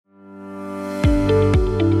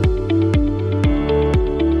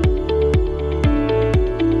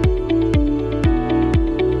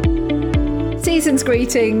Season's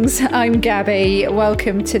greetings, I'm Gabby.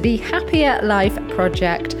 Welcome to the Happier Life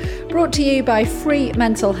Project, brought to you by free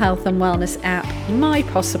mental health and wellness app My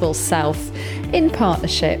Possible Self, in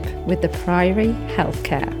partnership with the Priory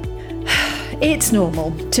Healthcare. It's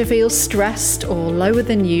normal to feel stressed or lower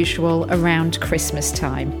than usual around Christmas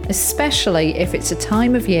time, especially if it's a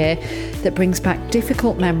time of year that brings back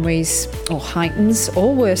difficult memories or heightens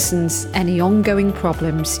or worsens any ongoing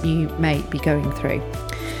problems you may be going through.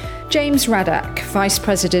 James Raddack, Vice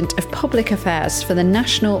President of Public Affairs for the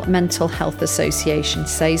National Mental Health Association,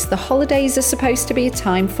 says the holidays are supposed to be a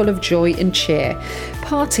time full of joy and cheer,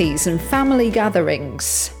 parties and family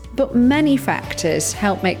gatherings. But many factors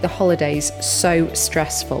help make the holidays so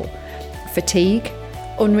stressful. Fatigue,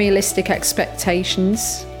 unrealistic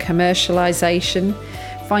expectations, commercialisation,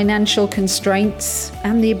 financial constraints,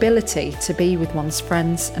 and the ability to be with one's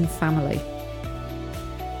friends and family.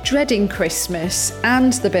 Dreading Christmas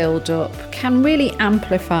and the build-up can really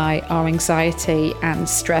amplify our anxiety and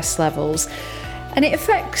stress levels, and it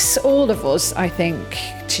affects all of us, I think,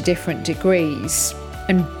 to different degrees.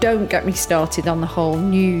 And don't get me started on the whole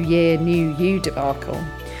New Year, New You debacle.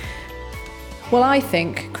 Well, I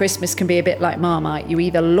think Christmas can be a bit like Marmite. You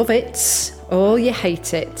either love it or you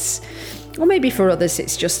hate it. Or maybe for others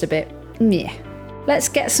it's just a bit meh. Let's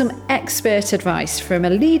get some expert advice from a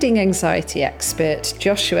leading anxiety expert,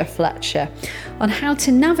 Joshua Fletcher, on how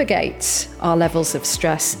to navigate our levels of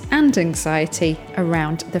stress and anxiety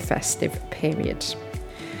around the festive period.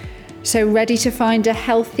 So ready to find a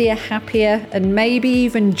healthier, happier, and maybe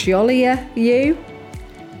even jollier you?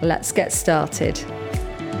 Let's get started.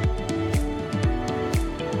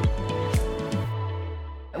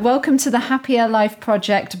 Welcome to the Happier Life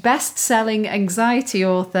Project, best-selling anxiety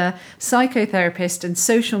author, psychotherapist, and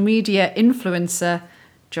social media influencer,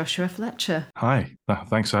 Joshua Fletcher. Hi,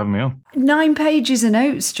 thanks for having me on. 9 pages of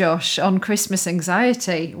notes, Josh, on Christmas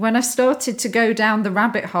anxiety. When I started to go down the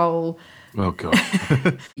rabbit hole, oh God.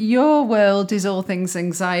 Your world is all things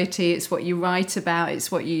anxiety. It's what you write about. It's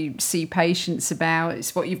what you see patients about.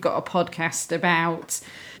 It's what you've got a podcast about.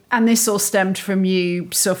 And this all stemmed from you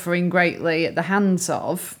suffering greatly at the hands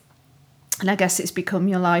of. And I guess it's become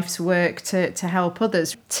your life's work to help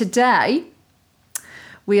others. Today,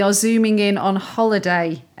 we are zooming in on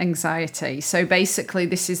holiday anxiety. So basically,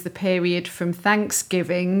 this is the period from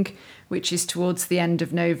Thanksgiving, which is towards the end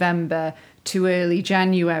of November, to early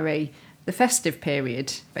January. The festive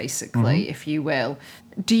period, basically, if you will.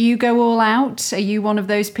 Do you go all out? Are you one of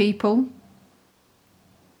those people?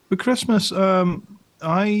 For Christmas,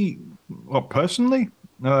 personally,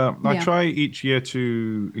 I try each year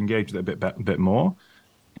to engage with it a bit more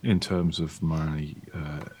in terms of my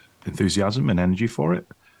enthusiasm and energy for it.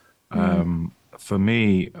 For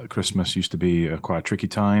me, Christmas used to be quite a tricky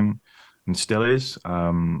time, and still is,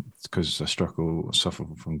 because I suffer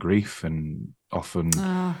from grief, and often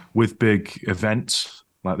with big events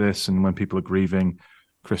like this, and when people are grieving,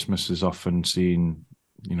 Christmas is often seen,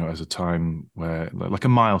 as a time where, like a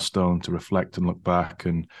milestone to reflect and look back,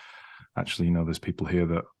 and actually, there's people here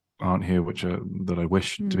that aren't here, that I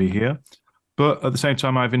wish to be here. But at the same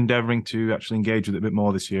time, I've endeavoring to actually engage with it a bit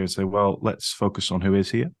more this year and say, well, let's focus on who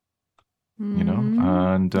is here, I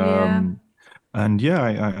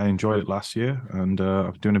enjoyed it last year, and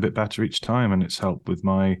I'm doing a bit better each time, and it's helped with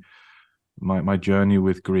my journey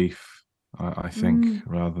with grief, I think,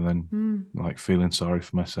 rather than like feeling sorry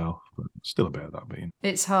for myself, but still a bit of that being.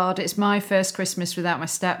 It's hard. It's my first Christmas without my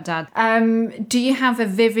stepdad. Do you have a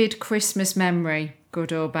vivid Christmas memory,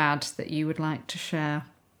 good or bad, that you would like to share?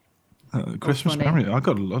 Christmas memory? I've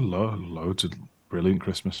got loads of brilliant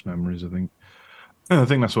Christmas memories, I think. I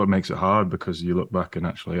think that's what makes it hard, because you look back and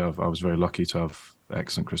actually I was very lucky to have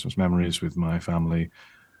excellent Christmas memories with my family.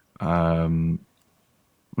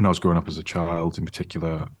 When I was growing up as a child in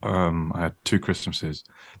particular, I had 2 Christmases.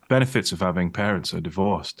 The benefits of having parents are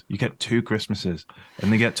divorced. You get 2 Christmases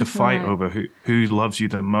and they get to fight over who loves you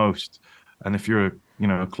the most. And if you're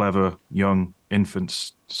a clever young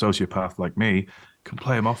infant sociopath like me, you can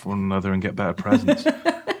play them off one another and get better presents.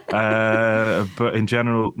 But in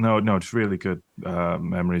general, no, just really good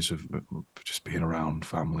memories of just being around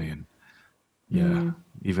family, and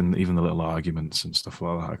even the little arguments and stuff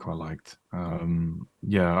like that I quite liked.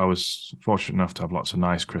 I was fortunate enough to have lots of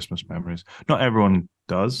nice Christmas memories. Not everyone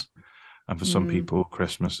does, and for some people,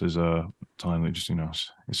 Christmas is a time that just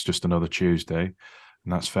it's just another Tuesday,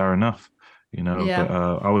 and that's fair enough. But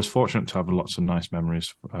I was fortunate to have lots of nice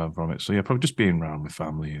memories from it. So probably just being around with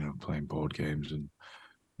family, playing board games and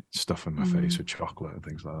stuffing my face with chocolate and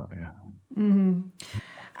things like that. Yeah.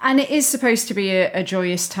 And it is supposed to be a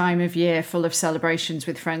joyous time of year full of celebrations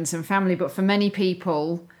with friends and family. But for many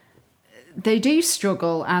people, they do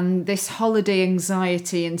struggle. And this holiday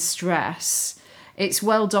anxiety and stress, it's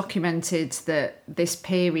well documented that this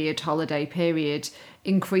holiday period,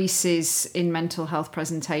 increases in mental health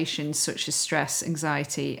presentations such as stress,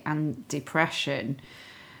 anxiety, and depression.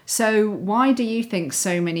 So why do you think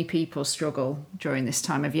so many people struggle during this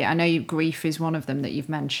time of year? I know grief is one of them that you've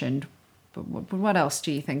mentioned, but what else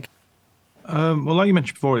do you think? Well, like you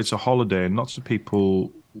mentioned before, it's a holiday, and lots of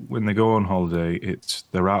people, when they go on holiday,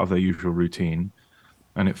 they're out of their usual routine,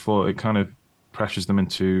 and it kind of pressures them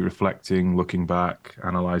into reflecting, looking back,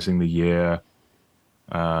 analyzing the year,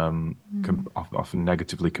 often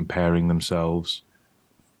negatively comparing themselves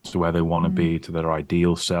to where they want to be, to their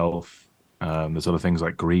ideal self. There's other things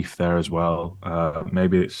like grief there as well.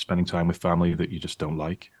 Maybe it's spending time with family that you just don't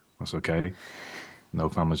like. That's okay. No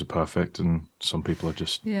families are perfect, and some people are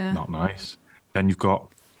just not nice. Then you've got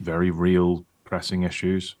very real pressing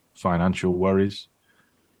issues, financial worries.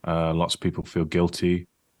 Lots of people feel guilty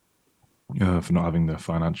for not having the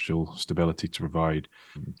financial stability to provide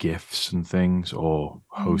gifts and things, or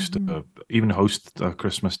host a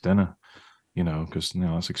Christmas dinner, because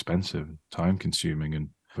that's expensive, time consuming, and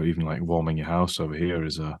even like warming your house over here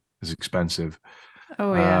is expensive.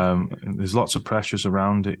 Oh yeah. There's lots of pressures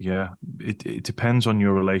around it. Yeah, it depends on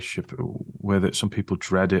your relationship. Whether some people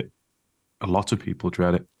dread it, a lot of people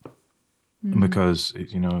dread it because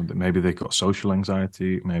maybe they've got social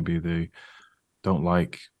anxiety, maybe they don't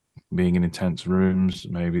like being in intense rooms,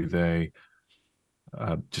 maybe they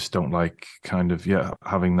just don't like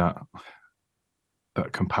having that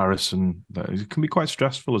comparison. That it can be quite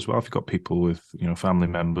stressful as well if you've got people with family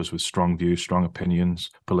members with strong views, strong opinions,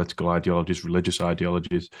 political ideologies, religious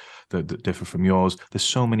ideologies that differ from yours. There's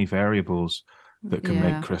so many variables that can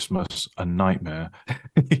make Christmas a nightmare.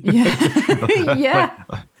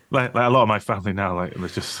 Like a lot of my family now, like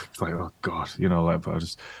it's just like, oh God,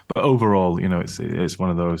 but overall, it's one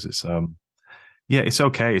of those. It's it's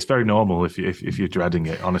okay. It's very normal if you're dreading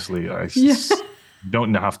it. Honestly, you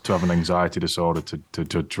don't have to have an anxiety disorder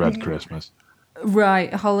to dread Christmas.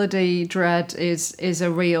 Right, holiday dread is a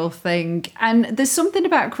real thing. And there's something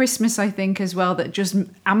about Christmas, I think, as well, that just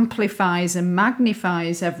amplifies and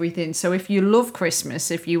magnifies everything. So if you love Christmas,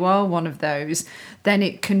 if you are one of those, then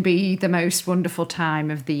it can be the most wonderful time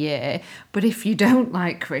of the year. But if you don't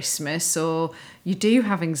like Christmas, or you do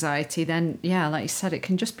have anxiety, then, like you said, it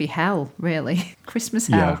can just be hell, really. Christmas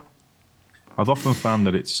hell. Yeah. I've often found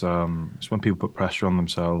that it's when people put pressure on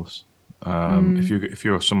themselves. If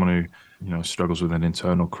you're someone who struggles with an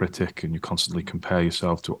internal critic, and you constantly compare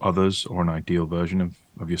yourself to others or an ideal version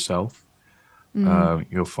of yourself,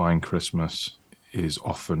 you'll find Christmas is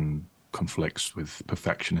often conflicts with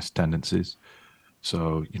perfectionist tendencies.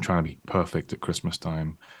 So you're trying to be perfect at Christmas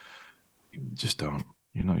time. Just don't.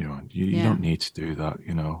 You don't need to do that.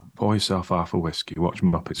 Pour yourself half a whiskey, watch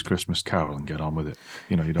Muppets Christmas Carol, and get on with it.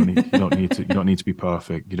 You don't need to be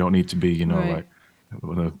perfect. You don't need to be like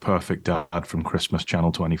the perfect dad from Christmas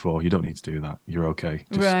Channel 24. You don't need to do that. You're okay.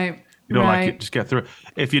 You don't like it, just get through it.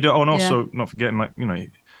 If you don't, and also not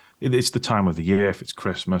forgetting, it's the time of the year. If it's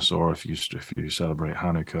Christmas, or if you celebrate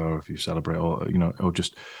Hanukkah, or if you celebrate or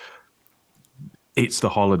just, it's the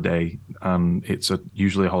holiday, and it's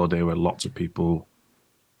usually a holiday where lots of people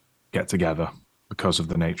get together because of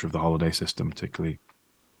the nature of the holiday system, particularly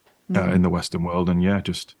in the Western world. And you're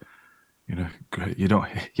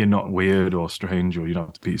not weird or strange, or you don't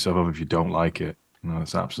have to beat yourself up if you don't like it.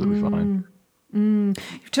 It's absolutely fine.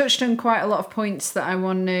 You've touched on quite a lot of points that I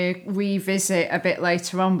want to revisit a bit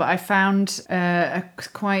later on, but I found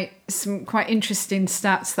some quite interesting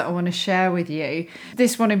stats that I want to share with you.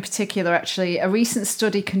 This one in particular, actually, a recent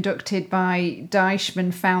study conducted by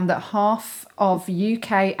Deichmann found that half of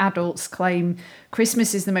UK adults claim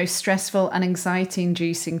Christmas is the most stressful and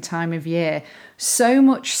anxiety-inducing time of year. So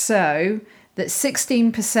much so that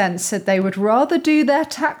 16% said they would rather do their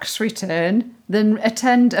tax return than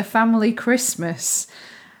attend a family Christmas.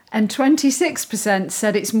 And 26%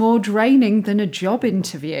 said it's more draining than a job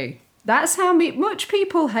interview. That's how much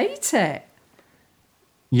people hate it.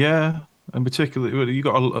 Yeah, and particularly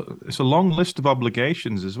it's a long list of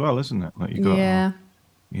obligations as well, isn't it? Like you got,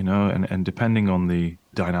 and depending on the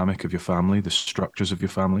dynamic of your family, the structures of your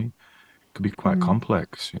family, could be quite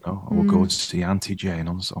complex. We'll go and see Auntie Jane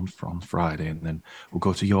on Friday, and then we'll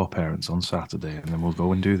go to your parents on Saturday, and then we'll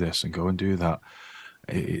go and do this and go and do that.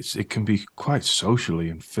 It can be quite socially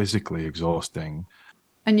and physically exhausting.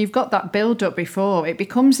 And you've got that build up before. It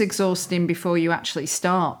becomes exhausting before you actually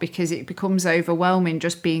start because it becomes overwhelming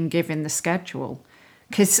just being given the schedule.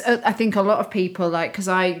 Because I think a lot of people, like, because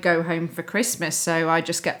I go home for Christmas, so I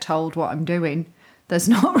just get told what I'm doing. There's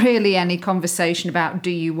not really any conversation about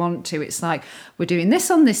do you want to. It's like, we're doing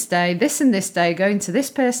this on this day, this and this day, going to this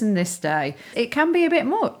person this day. It can be a bit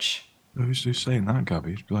much. Who's saying that,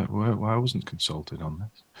 Gabby? You'd be like, well, I wasn't consulted on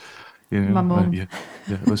this. My mum. Yeah,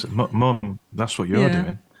 listen, mum, that's what you're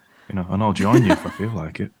doing. And I'll join you if I feel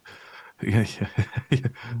like it. Yeah.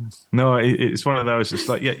 No, it's one of those. It's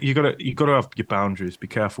like, yeah, you gotta have your boundaries. Be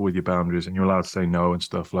careful with your boundaries, and you're allowed to say no and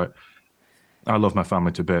stuff. Like, I love my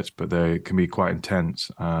family to bits, but they can be quite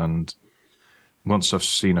intense. And once I've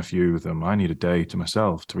seen a few of them, I need a day to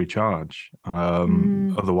myself to recharge.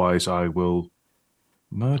 Otherwise, I will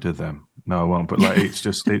murder them. No, I won't. But like,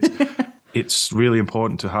 it's really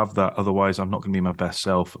important to have that. Otherwise, I'm not going to be my best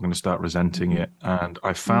self. I'm going to start resenting it. And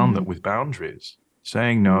I found that with boundaries,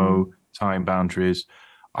 saying no, time boundaries,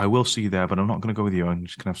 I will see you there, but I'm not going to go with you. I'm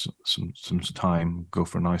just going to have some time, go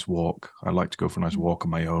for a nice walk. I like to go for a nice walk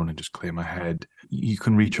on my own and just clear my head. You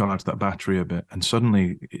can recharge that battery a bit. And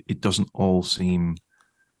suddenly it doesn't all seem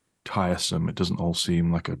tiresome. It doesn't all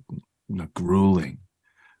seem like a grueling,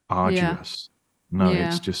 arduous. No,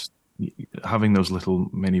 it's just having those little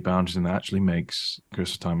mini boundaries, and that actually makes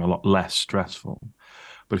Christmas time a lot less stressful.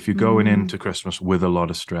 But if you're going into Christmas with a lot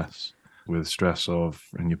of stress, with stress of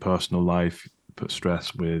in your personal life, put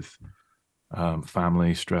stress with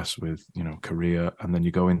family, stress with career, and then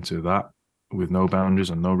you go into that with no boundaries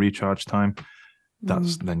and no recharge time,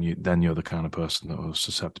 then you're the kind of person that was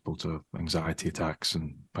susceptible to anxiety attacks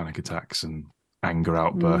and panic attacks and anger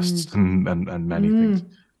outbursts and many things.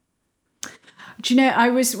 Do you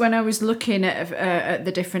know, when I was looking at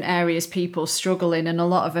the different areas people struggle in, and a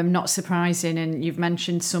lot of them not surprising, and you've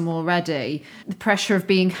mentioned some already, the pressure of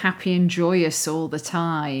being happy and joyous all the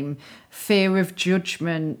time, fear of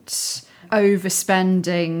judgment,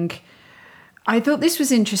 overspending. I thought this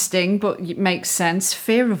was interesting, but it makes sense.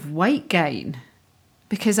 Fear of weight gain.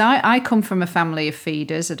 Because I come from a family of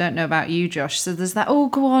feeders. I don't know about you, Josh. So there's that, oh,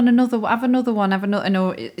 go on, have another one. And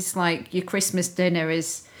it's like your Christmas dinner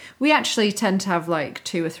is... We actually tend to have like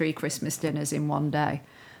 2 or 3 Christmas dinners in one day.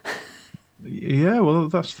 Yeah, well,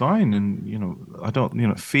 that's fine. And, I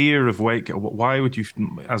don't, fear of weight gain. Why would you,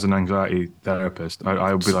 as an anxiety therapist,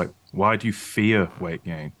 I would be like, why do you fear weight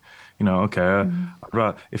gain? Okay,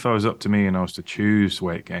 if I was up to me and I was to choose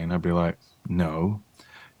weight gain, I'd be like, no,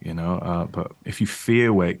 but if you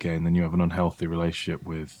fear weight gain, then you have an unhealthy relationship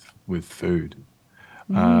with food.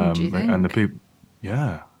 Do you think? And the people,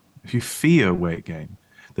 if you fear weight gain,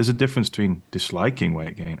 there's a difference between disliking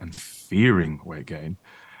weight gain and fearing weight gain.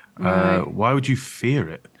 Right. Why would you fear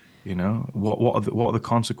it? What are the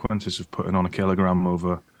consequences of putting on a kilogram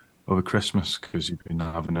over Christmas because you've been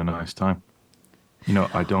having a nice time?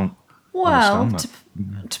 I don't. Well,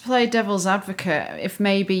 to play devil's advocate, if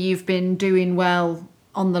maybe you've been doing well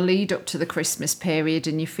on the lead up to the Christmas period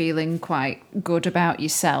and you're feeling quite good about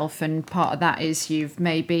yourself, and part of that is you've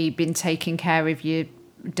maybe been taking care of your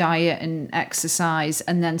diet and exercise,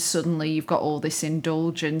 and then suddenly you've got all this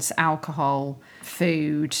indulgence, alcohol,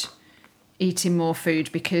 food, eating more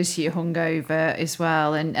food because you're hungover as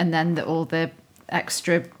well, and then all the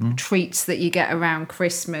extra treats that you get around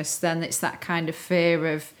Christmas, then it's that kind of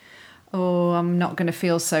fear of, oh, I'm not going to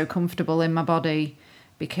feel so comfortable in my body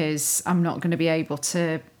because I'm not going to be able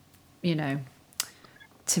to,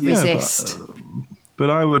 resist.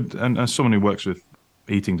 But I would, and as someone who works with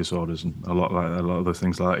eating disorders and a lot of those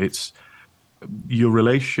things, like it's your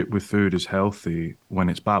relationship with food is healthy when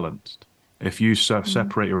it's balanced. If you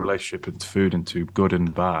separate your relationship with food into good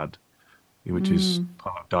and bad, which is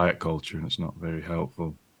part of diet culture, and it's not very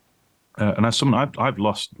helpful. And as someone, I've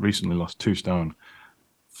recently lost 2 stone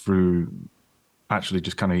through actually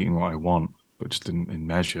just kind of eating what I want, but just in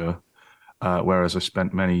measure. Whereas I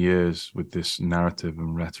spent many years with this narrative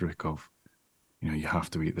and rhetoric of, you have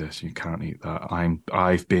to eat this, you can't eat that.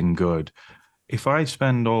 I've been good. If I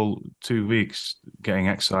spend all 2 weeks getting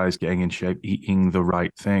exercise, getting in shape, eating the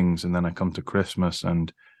right things, and then I come to Christmas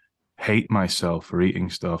and hate myself for eating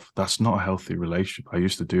stuff, that's not a healthy relationship. I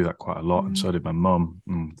used to do that quite a lot, and so did my mum.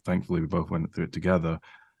 And thankfully, we both went through it together.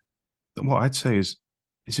 What I'd say is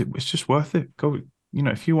it's just worth it. Go,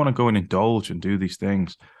 if you want to go and indulge and do these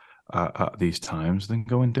things at these times, then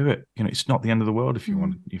go and do it. It's not the end of the world if you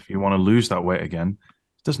want to lose that weight again.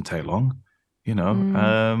 It doesn't take long.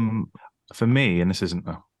 For me, and this isn't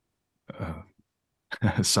a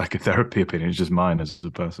psychotherapy opinion, it's just mine as a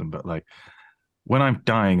person, but like when I'm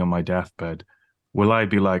dying on my deathbed, will I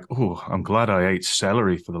be like, oh, I'm glad I ate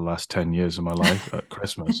celery for the last 10 years of my life at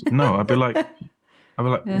Christmas? No, I'd be like, why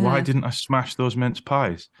Uh-huh. didn't I smash those mince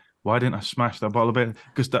pies? Why didn't I smash that bottle of beer?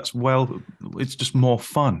 Because it's just more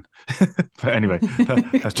fun. But anyway,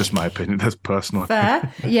 that's just my opinion. That's personal Fair.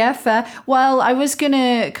 opinion. Yeah, fair. Well, I was going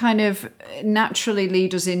to kind of naturally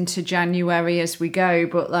lead us into January as we go,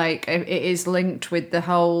 but like it is linked with the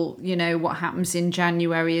whole, what happens in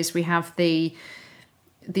January is we have the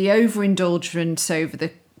overindulgence over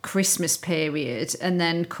the Christmas period, and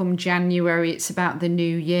then come January it's about the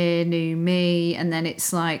new year, new me, and then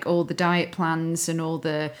it's like all the diet plans and all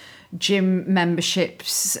the gym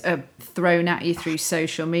memberships are thrown at you through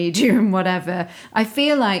social media and whatever. I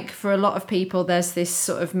feel like for a lot of people there's this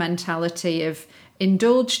sort of mentality of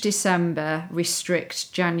indulge December,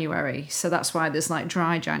 restrict January. So that's why there's like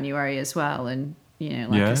dry January as well. And like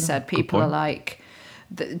I Yeah, said, good people are point. like,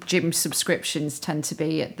 the gym subscriptions tend to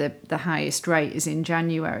be at the highest rate is in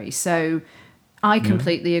January. So I Yeah.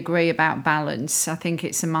 completely agree about balance. I think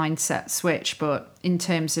it's a mindset switch, but in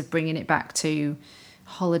terms of bringing it back to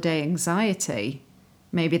holiday anxiety,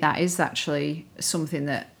 maybe that is actually something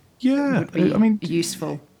that Yeah. would I be mean,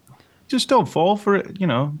 useful. just don't fall for it.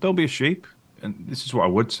 Don't be a sheep. And this is what I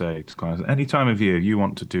would say to clients. Any time of year you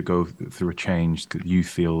want to go through a change that you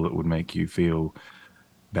feel that would make you feel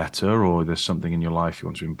better, or there's something in your life you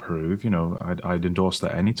want to improve, I'd endorse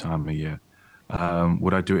that any time of year.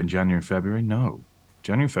 Would I do it in January and February? No.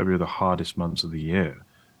 January and February are the hardest months of the year,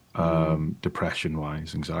 depression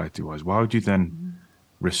wise, anxiety wise. Why would you then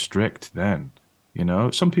restrict then?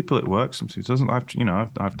 Some people it works, some people it doesn't.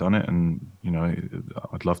 I've done it, and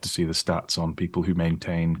I'd love to see the stats on people who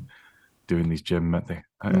maintain doing these gym things.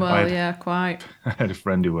 Well, yeah, quite. I had a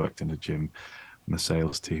friend who worked in a gym in the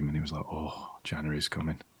sales team, and he was like, "Oh, January's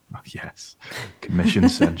coming. Oh, yes, commission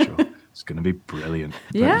central. It's going to be brilliant."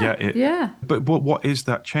 But Yeah, yeah, yeah. but what is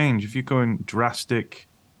that change? If you're going drastic,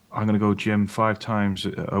 I'm going to go gym 5 times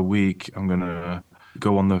a week. I'm going to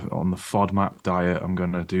go on the FODMAP diet. I'm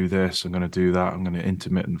going to do this. I'm going to do that. I'm going to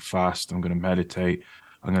intermittent fast. I'm going to meditate.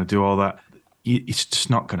 I'm going to do all that. It's just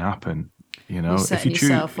not going to happen. You're If setting you choose,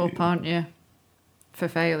 yourself up, aren't you, for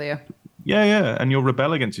failure? yeah, yeah, and you'll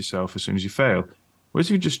rebel against yourself as soon as you fail. Whereas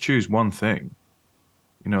if you just choose one thing,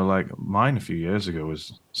 like mine a few years ago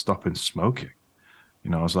was stopping smoking.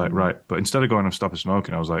 I was like, right, but instead of going and stopping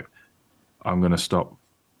smoking, I was like, I'm going to stop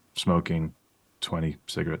smoking 20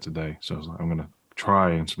 cigarettes a day. So I was like, I'm going to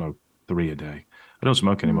try and smoke 3 a day. I don't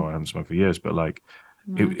smoke anymore. I haven't smoked for years, but like,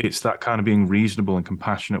 it's that kind of being reasonable and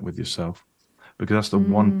compassionate with yourself. Because that's the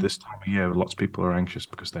one this time of year, lots of people are anxious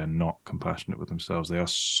because they're not compassionate with themselves. They are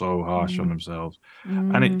so harsh on themselves.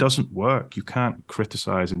 And it doesn't work. You can't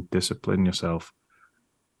criticize and discipline yourself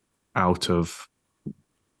out of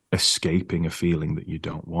escaping a feeling that you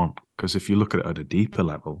don't want. Because if you look at it at a deeper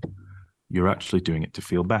level, you're actually doing it to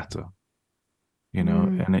feel better,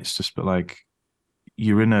 and it's just like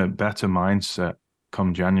you're in a better mindset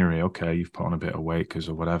come January. Okay, you've put on a bit of weight because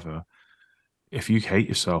of whatever. If you hate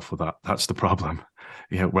yourself for that, that's the problem.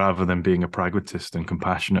 Rather than being a pragmatist and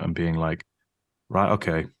compassionate and being like, right,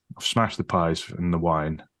 okay, I've smashed the pies and the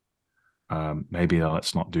wine. Maybe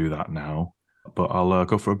let's not do that now, but I'll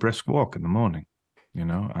go for a brisk walk in the morning,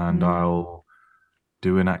 and I'll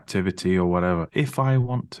do an activity or whatever if I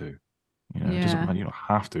want to. It doesn't Yeah, matter. You don't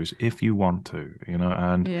have to. It's if you want to,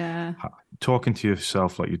 and yeah. talking to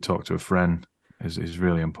yourself like you talk to a friend is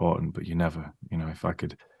really important. But you never,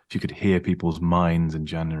 if you could hear people's minds in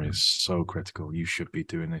January, is so critical. You should be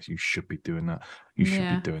doing this. You should be doing that. You should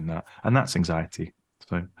be Yeah. doing that. And that's anxiety.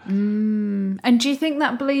 So And do you think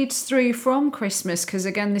that bleeds through from Christmas? Because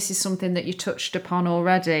again, this is something that you touched upon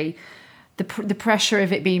already. The pressure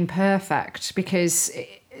of it being perfect, because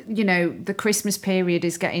the Christmas period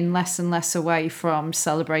is getting less and less away from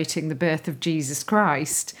celebrating the birth of Jesus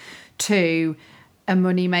Christ to a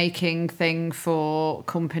money making thing for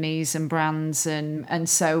companies and brands, and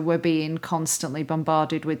so we're being constantly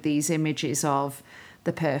bombarded with these images of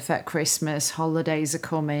the perfect Christmas, holidays are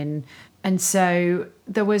coming. And so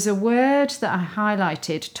there was a word that I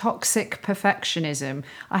highlighted, toxic perfectionism.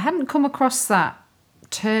 I hadn't come across that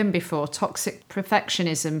term before, toxic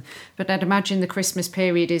perfectionism, but I'd imagine the Christmas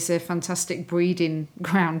period is a fantastic breeding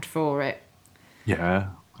ground for it. yeah,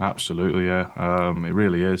 absolutely, yeah. It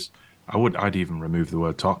really is. I'd even remove the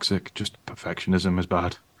word toxic. Just perfectionism is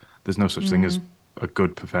bad. There's no such thing as a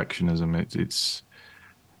good perfectionism. It's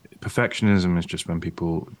perfectionism is just when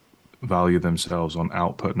people value themselves on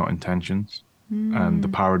output, not intentions. And the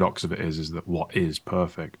paradox of it is that what is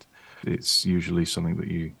perfect, it's usually something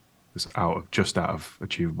that is just out of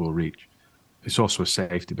achievable reach. It's also a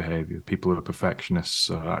safety behavior. People who are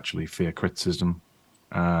perfectionists actually fear criticism,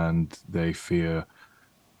 and they fear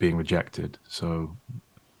being rejected. So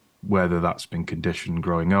whether that's been conditioned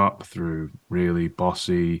growing up through really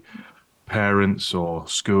bossy parents or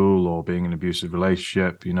school or being in an abusive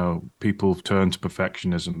relationship, people turn to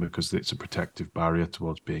perfectionism because it's a protective barrier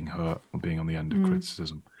towards being hurt or being on the end of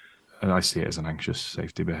criticism. And I see it as an anxious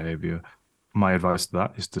safety behavior. My advice to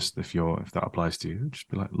that is just if that applies to you, just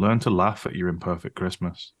be like, learn to laugh at your imperfect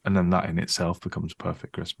Christmas. And then that in itself becomes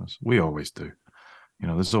perfect Christmas. We always do.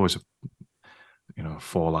 There's always a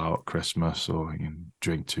fallout at Christmas, or you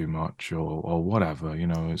drink too much or whatever,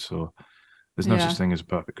 so there's no such thing as a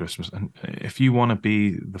perfect Christmas. And if you want to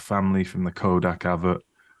be the family from the Kodak advert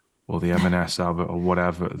or the M&S advert or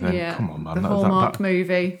whatever, then come on, man. The Hallmark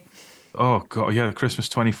movie. Oh God, yeah, the Christmas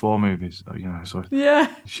 24 movies. So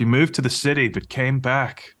yeah. She moved to the city but came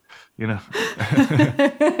back, and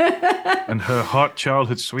her hot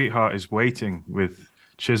childhood sweetheart is waiting with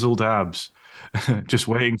chiseled abs, just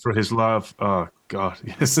waiting for his love. Oh God,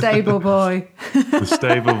 yes. Stable boy. The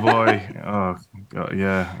stable boy. Oh God,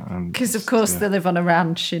 yeah. Because of course they live on a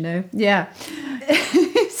ranch, Yeah.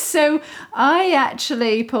 So I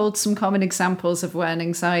actually pulled some common examples of when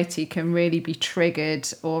anxiety can really be triggered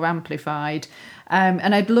or amplified.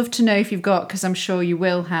 And I'd love to know if you've got, because I'm sure you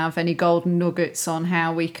will have, any golden nuggets on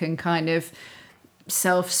how we can kind of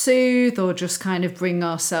self-soothe or just kind of bring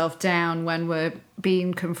ourselves down when we're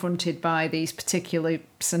being confronted by these particular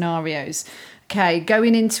scenarios. Okay,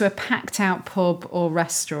 going into a packed out pub or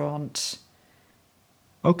restaurant.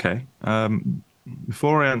 Okay.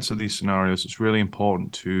 Before I answer these scenarios, it's really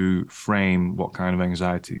important to frame what kind of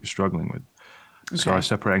anxiety you're struggling with. Okay. So I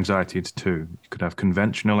separate anxiety into two. You could have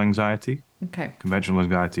conventional anxiety. Okay. Conventional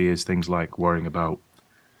anxiety is things like worrying about,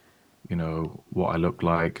 what I look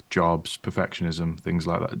like, jobs, perfectionism, things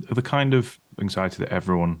like that. The kind of anxiety that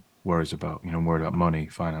everyone worries about, worried about money,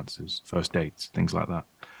 finances, first dates, things like that.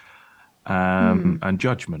 And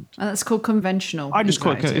judgment. And that's called conventional. I just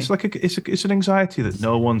call it. It's like it's an anxiety that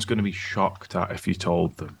no one's going to be shocked at if you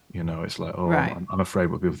told them. It's like, right. I'm afraid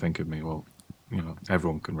what people think of me. Well,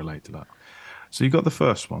 everyone can relate to that. So you got the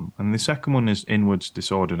first one, and the second one is inwards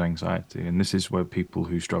disordered anxiety, and this is where people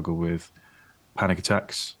who struggle with panic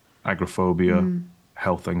attacks, agoraphobia,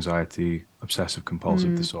 health anxiety, obsessive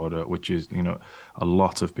compulsive disorder, which is a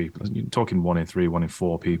lot of people. You're talking 1 in 3, 1 in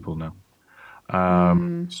 4 people now.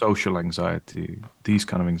 Social anxiety, these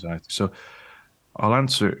kind of anxiety. So I'll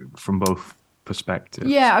answer it from both perspectives.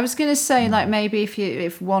 Yeah, I was going to say, like, maybe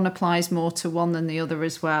if one applies more to one than the other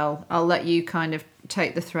as well, I'll let you kind of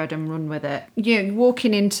take the thread and run with it.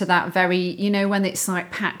 Walking into that very, when it's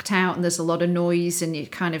like packed out and there's a lot of noise and you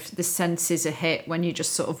kind of, the senses are hit when you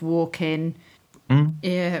just sort of walk in.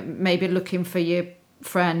 Yeah, maybe looking for your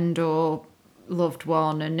friend or loved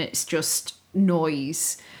one, and it's just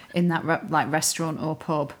noise in that restaurant or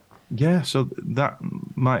pub. Yeah, so that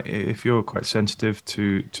might, if you're quite sensitive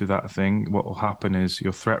to that thing, what will happen is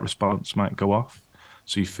your threat response might go off.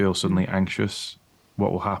 So you feel suddenly anxious.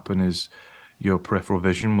 What will happen is your peripheral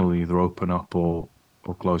vision will either open up or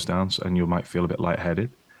close down, and you might feel a bit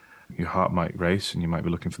lightheaded. Your heart might race, and you might be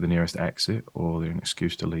looking for the nearest exit or an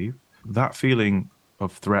excuse to leave. That feeling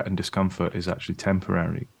of threat and discomfort is actually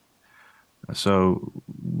temporary. So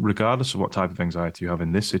regardless of what type of anxiety you have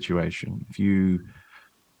in this situation, if you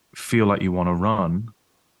feel like you want to run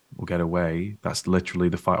or get away, that's literally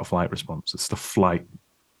the fight or flight response. It's the flight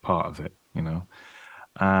part of it,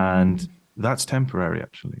 and that's temporary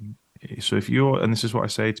actually. So and this is what I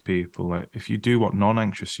say to people, like, if you do what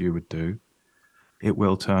non-anxious you would do, it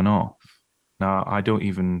will turn off. Now, I don't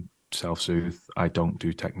even self-soothe. I don't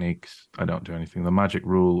do techniques. I don't do anything. The magic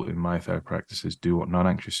rule in my therapy practice is do what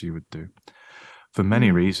non-anxious you would do, for many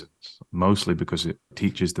reasons, mostly because it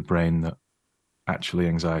teaches the brain that actually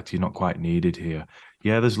anxiety is not quite needed here.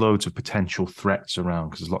 Yeah, there's loads of potential threats around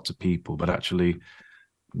because there's lots of people, but actually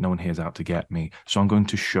no one here's out to get me. So I'm going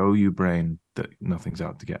to show you, brain, that nothing's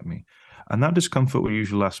out to get me. And that discomfort will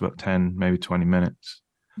usually last about 10, maybe 20 minutes.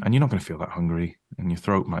 And you're not going to feel that hungry, and your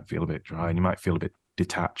throat might feel a bit dry, and you might feel a bit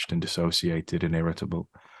detached and dissociated and irritable.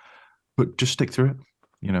 But just stick through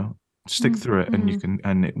it, stick through it,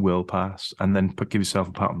 and it will pass. And then give yourself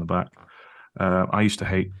a pat on the back. I used to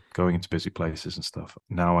hate going into busy places and stuff.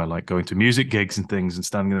 Now I like going to music gigs and things and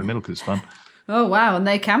standing in the middle because it's fun. Oh, wow. And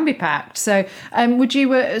they can be packed. So would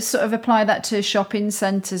you sort of apply that to shopping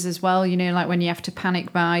centres as well? Like when you have to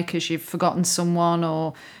panic buy because you've forgotten someone,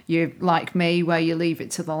 or you're like me where you leave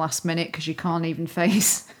it to the last minute because you can't even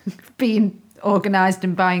face being organised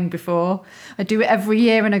and buying before. I do it every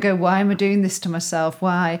year and I go, why am I doing this to myself?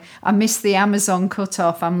 Why? I miss the Amazon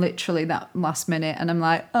cut-off. I'm literally that last minute and I'm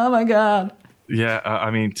like, oh my God. Yeah,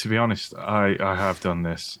 I mean, to be honest, I have done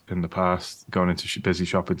this in the past, going into busy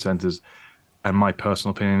shopping centres, and my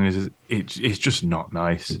personal opinion is it's just not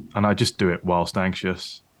nice, and I just do it whilst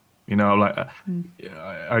anxious. You know, like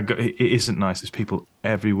it isn't nice. There's people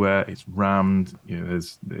everywhere. It's rammed. You know,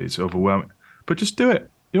 it's overwhelming. But just do it.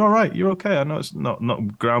 You're all right. You're okay. I know it's not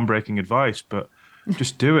groundbreaking advice, but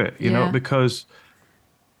just do it. You know, because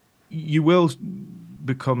you will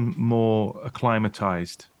become more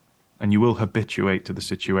acclimatized, and you will habituate to the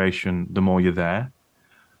situation the more you're there.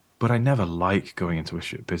 But I never like going into a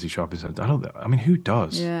busy shopping center. I mean, who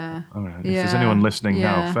does? Yeah. I mean, if there's anyone listening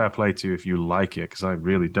now, fair play to you if you like it, because I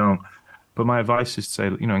really don't. But my advice is to say,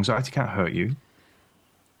 you know, anxiety can't hurt you.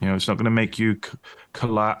 You know, it's not going to make you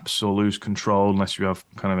collapse or lose control unless you have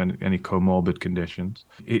kind of any comorbid conditions.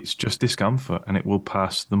 It's just discomfort, and it will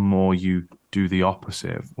pass the more you do the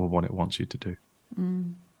opposite of what it wants you to do.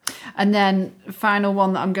 Mm. And then final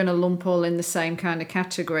one that I'm going to lump all in the same kind of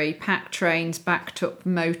category: packed trains, backed up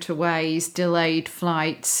motorways, delayed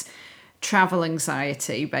flights, travel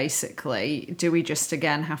anxiety, basically. Do we just,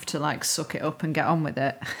 again, have to like suck it up and get on with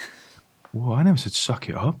it? Whoa, I never said suck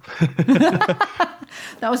it up.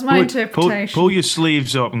 That was my interpretation. Pull your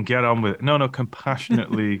sleeves up and get on with it. No,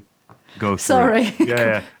 compassionately go through Sorry. it.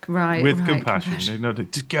 Yeah. Right. With compassion. No,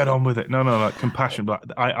 just get on with it. No, like compassion. Like,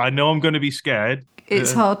 I know I'm going to be scared.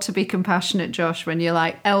 It's hard to be compassionate, Josh, when you're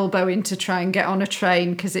like elbowing to try and get on a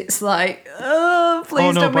train because it's like, oh,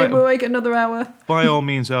 please don't make me wait another hour. By all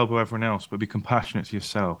means, elbow everyone else, but be compassionate to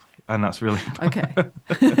yourself. And that's really okay.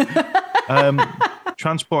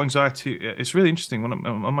 Transport anxiety. It's really interesting. When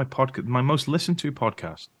I'm on my podcast, my most listened to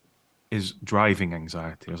podcast is driving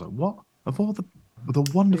anxiety. I was like, what? Of all the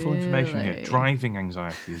wonderful information here, driving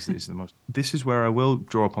anxiety is the most. This is where I will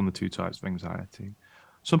draw upon the two types of anxiety.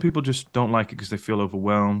 Some people just don't like it because they feel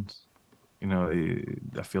overwhelmed. You know,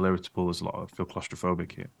 I feel irritable. I feel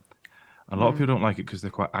claustrophobic here. And a lot of people don't like it because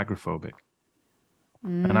they're quite agoraphobic.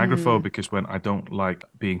 And agoraphobic is when I don't like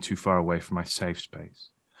being too far away from my safe space.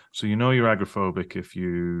 So you know you're agoraphobic if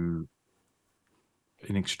you,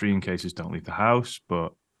 in extreme cases, don't leave the house,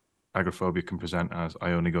 but agoraphobia can present as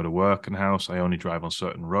I only go to work and house, I only drive on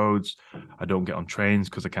certain roads, I don't get on trains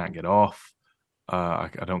because I can't get off, I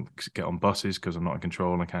don't get on buses because I'm not in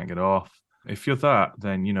control and I can't get off. If you're that,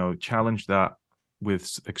 then, you know, challenge that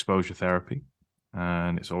with exposure therapy.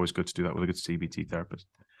 And it's always good to do that with a good CBT therapist.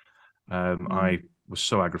 I was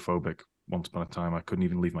so agoraphobic once upon a time, I couldn't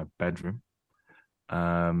even leave my bedroom.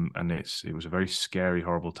 And it was a very scary,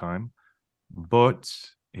 horrible time, but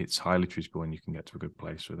it's highly treatable and you can get to a good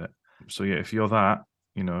place with it. So yeah, if you're that,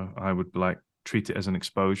 you know, I would like treat it as an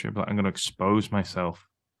exposure, but I'm going to expose myself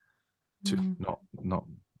to not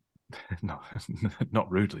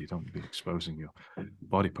rudely, don't be exposing your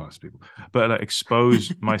body parts to people, but like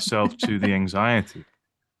expose myself to the anxiety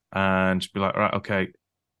and be like, all right, okay,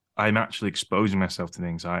 I'm actually exposing myself to the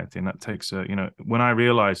anxiety. And that takes when I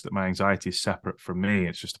realize that my anxiety is separate from me,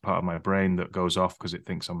 it's just a part of my brain that goes off because it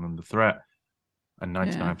thinks I'm under threat. And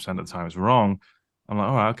 99% of the time it's wrong. I'm like,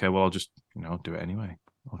 all right, okay, well, I'll just, do it anyway.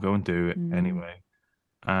 I'll go and do it anyway.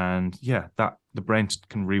 And yeah, that the brain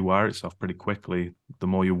can rewire itself pretty quickly the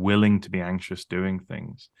more you're willing to be anxious doing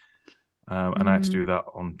things. And I had to do that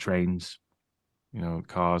on trains,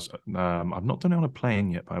 cars. I've not done it on a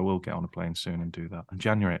plane yet, but I will get on a plane soon and do that. In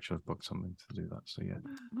January, actually, I've booked something to do that. So yeah.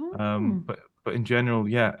 But in general,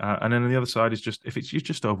 yeah. And then on the other side is just, if you're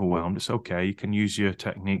just overwhelmed, it's okay. You can use your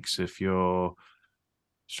techniques if you're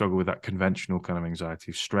struggle with that conventional kind of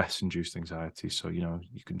anxiety, stress-induced anxiety. So, you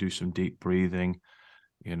can do some deep breathing.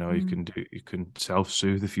 You can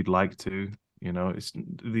self-soothe if you'd like to.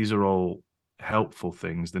 These are all helpful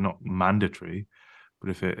things. They're not mandatory. But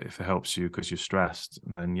if it helps you because you're stressed,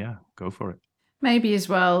 then yeah, go for it. Maybe as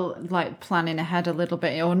well, like planning ahead a little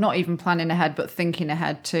bit, or not even planning ahead, but thinking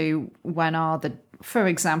ahead to for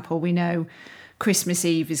example, we know Christmas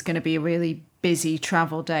Eve is going to be a really busy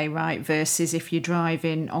travel day, right? Versus if you're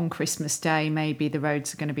driving on Christmas Day, maybe the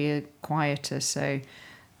roads are going to be quieter. So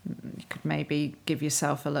you could maybe give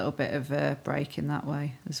yourself a little bit of a break in that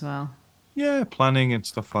way as well. Yeah, planning and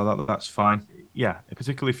stuff like that, that's fine. Yeah,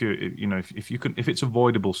 particularly if it's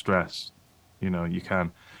avoidable stress, you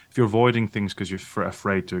can. If you're avoiding things because you're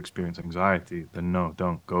afraid to experience anxiety, then no,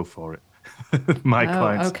 don't go for it. My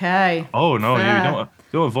clients. Okay. Oh no, you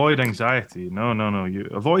don't avoid anxiety. No. You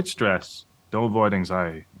avoid stress. Don't avoid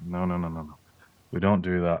anxiety. No. We don't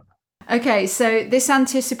do that. Okay, so this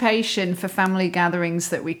anticipation for family gatherings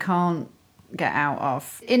that we can't get out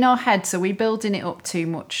of. In our heads, are we building it up too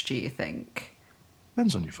much, do you think?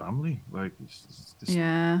 Depends on your family. Like, it's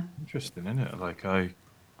Yeah. interesting, isn't it? Like, I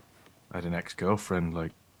had an ex-girlfriend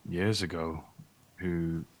like years ago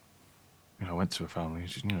who, went to a family.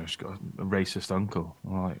 She's got a racist uncle.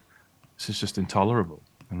 I'm like, this is just intolerable.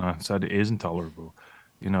 And I said it is intolerable,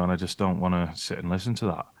 and I just don't want to sit and listen to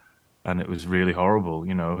that. And it was really horrible,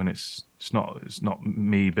 and it's not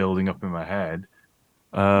me building up in my head.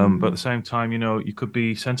 But at the same time, you could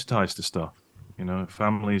be sensitized to stuff.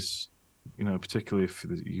 Families, particularly if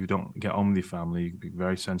you don't get on with your family, you can be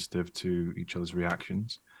very sensitive to each other's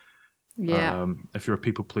reactions. Yeah. If you're a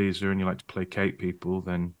people pleaser and you like to placate people,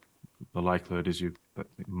 then the likelihood is that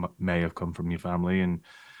it may have come from your family, and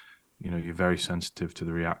you're very sensitive to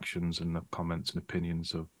the reactions and the comments and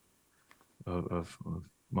opinions of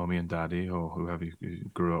mommy and daddy or whoever you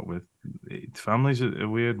grew up with. Family's a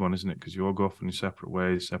weird one, isn't it? Because you all go off in your separate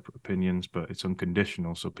ways, separate opinions, but it's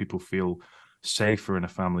unconditional. So people feel safer in a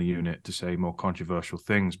family unit to say more controversial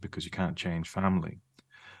things because you can't change family.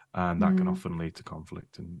 And that can often lead to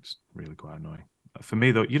conflict, and it's really quite annoying. For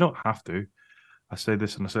me, though, you don't have to. I say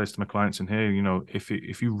this, and I say this to my clients in here,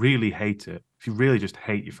 if you really hate it, if you really just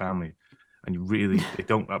hate your family and they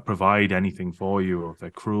don't provide anything for you, or if they're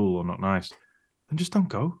cruel or not nice, then just don't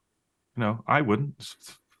go. I wouldn't.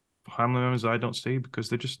 Family members I don't see because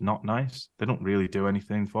they're just not nice. They don't really do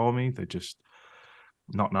anything for me. They're just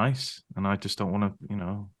not nice. And I just don't want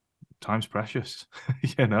to, time's precious,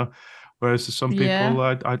 Whereas to some people,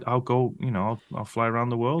 Yeah. I'll go, I'll fly around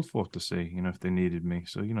the world for to see, if they needed me.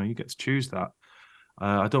 So, you get to choose that.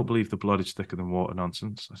 I don't believe the blood is thicker than water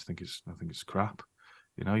nonsense. I think it's crap.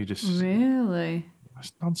 You just Really?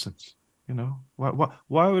 That's nonsense.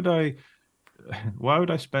 Why would I why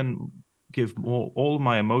would I give all of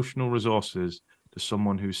my emotional resources to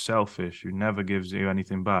someone who's selfish, who never gives you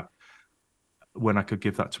anything back, when I could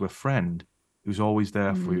give that to a friend who's always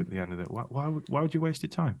there for you at the end of it? Why would you waste your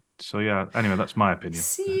time? So yeah, anyway, that's my opinion.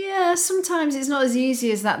 Yeah, sometimes it's not as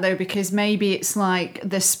easy as that though, because maybe it's like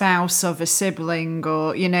the spouse of a sibling,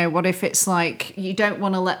 or what if it's like you don't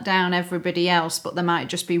want to let down everybody else, but there might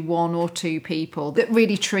just be one or two people that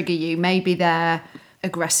really trigger you. Maybe they're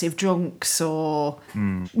aggressive drunks or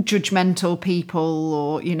judgmental people,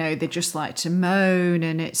 or they just like to moan,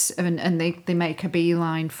 and they make a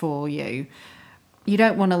beeline for you. You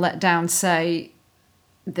don't want to let down, say,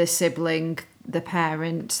 the sibling, the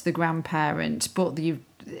parent, the grandparent, but you're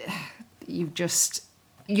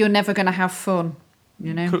never going to have fun,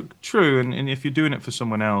 True, and if you're doing it for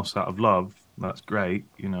someone else out of love, that's great,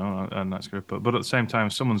 and that's great. But at the same time,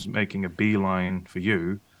 if someone's making a beeline for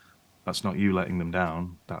you, that's not you letting them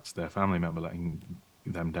down. That's their family member letting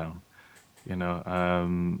them down,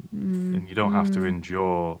 and you don't have to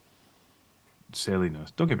endure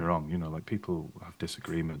silliness. Don't get me wrong, like people have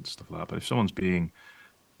disagreements, stuff like that. But if someone's being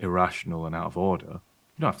irrational and out of order,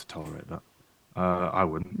 you don't have to tolerate that. I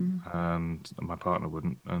wouldn't, and my partner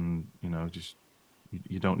wouldn't, and just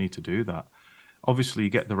you don't need to do that. Obviously, you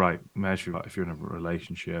get the right measure if you're in a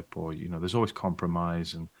relationship, or there's always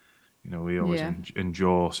compromise, and we always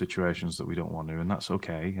endure situations that we don't want to, and that's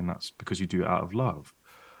okay, and that's because you do it out of love.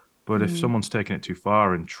 But if someone's taking it too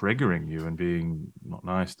far and triggering you and being not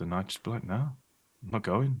nice, then I'd just be like, no, I'm not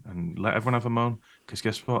going, and let everyone have a moan, because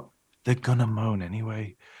guess what? They're gonna moan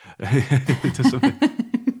anyway.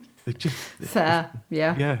 Fair,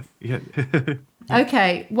 yeah. Yeah.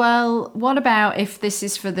 Okay, well, what about if this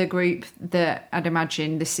is for the group that I'd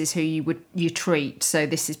imagine this is who you treat? So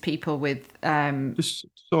this is people with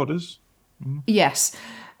disorders. Yes.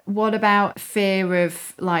 What about fear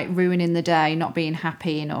of like ruining the day, not being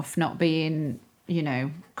happy enough, not being,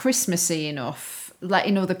 Christmassy enough,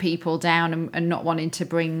 letting other people down, and not wanting to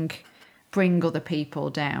bring other people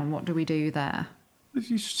down? What do we do there? If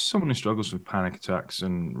you're someone who struggles with panic attacks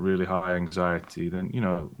and really high anxiety, then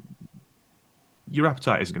your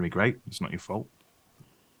appetite isn't going to be great. It's not your fault.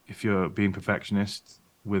 If you're being perfectionist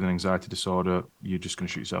with an anxiety disorder, you're just going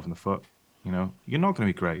to shoot yourself in the foot. You're not going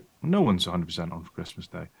to be great. No one's 100% on Christmas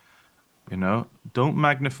Day. Don't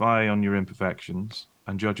magnify on your imperfections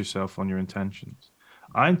and judge yourself on your intentions.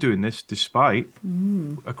 I'm doing this despite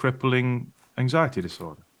a crippling anxiety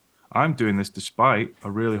disorder. I'm doing this despite a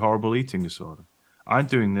really horrible eating disorder. I'm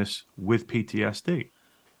doing this with PTSD.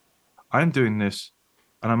 I'm doing this,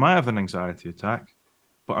 and I might have an anxiety attack,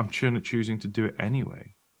 but I'm choosing to do it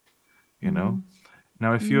anyway.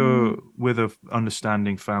 Now, if you're with a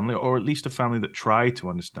understanding family, or at least a family that try to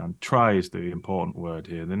understand, try is the important word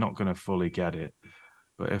here. They're not going to fully get it,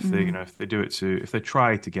 but if they, if they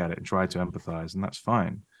try to get it and try to empathize, then that's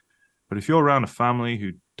fine. But if you're around a family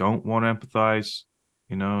who don't want to empathize,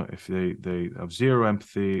 You know, if they have zero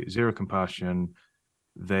empathy, zero compassion,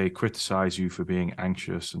 they criticize you for being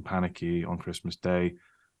anxious and panicky on Christmas Day,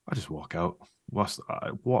 I just walk out.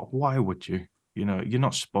 Why would you? You know, you're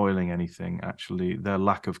not spoiling anything. Actually, their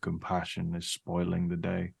lack of compassion is spoiling the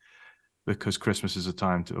day, because Christmas is a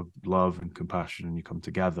time of love and compassion, and you come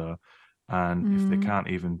together. And if they can't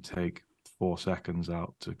even take 4 seconds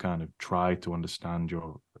out to kind of try to understand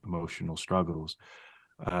your emotional struggles,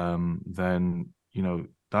 then, you know,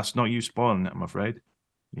 that's not you spoiling it, I'm afraid.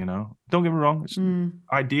 You know, don't get me wrong.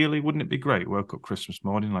 Ideally, wouldn't it be great? Woke up Christmas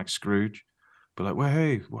morning like Scrooge, but like, well,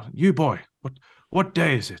 hey, you boy, what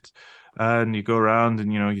day is it? And you go around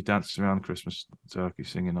and, you know, you dance around Christmas turkey,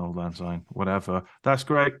 singing Old Lang Syne, whatever. That's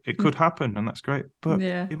great. It could happen, and that's great, but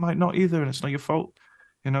it might not either, and it's not your fault.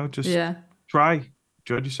 You know, just try,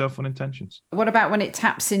 judge yourself on intentions. What about when it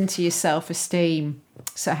taps into your self-esteem?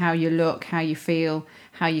 So how you look, how you feel,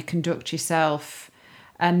 how you conduct yourself.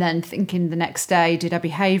 And then thinking the next day, did I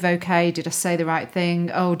behave okay? Did I say the right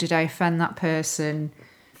thing? Oh, did I offend that person?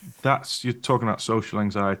 You're talking about social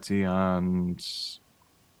anxiety, and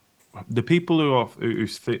the people who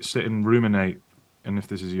sit and ruminate. And if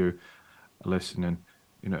this is you listening,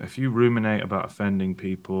 you know, if you ruminate about offending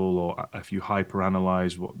people, or if you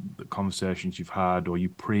hyperanalyze what the conversations you've had, or you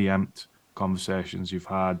preempt conversations you've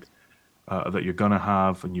had that you're gonna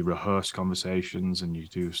have, and you rehearse conversations and you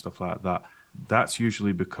do stuff like that, that's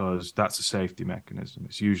usually because that's a safety mechanism.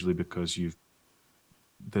 It's usually because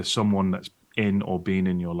there's someone that's in or been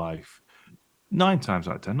in your life 9 times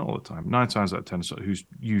out of 10, not all the time, 9 times out of 10, who's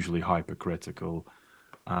usually hypercritical,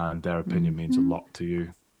 and their opinion means a lot to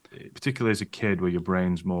you, particularly as a kid where your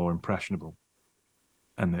brain's more impressionable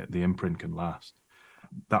and the imprint can last.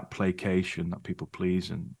 That placation, that people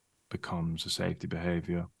pleasing, becomes a safety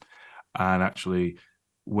behavior. And actually,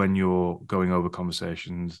 when you're going over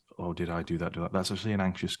conversations, oh, did I do that? That's actually an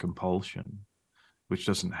anxious compulsion, which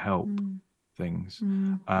doesn't help things.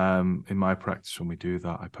 In my practice, when we do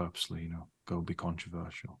that, I purposely, you know, go and be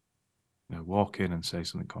controversial. You know, walk in and say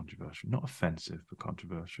something controversial, not offensive, but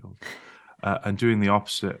controversial. And doing the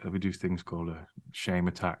opposite, we do things called shame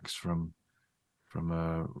attacks from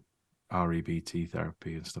REBT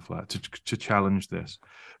therapy and stuff like that to challenge this.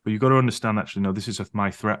 But you've got to understand, actually, no, this is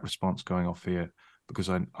my threat response going off here, because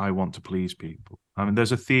I want to please people. I mean,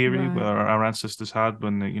 there's a theory where our ancestors had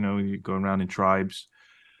when you know, you go around in tribes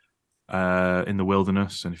in the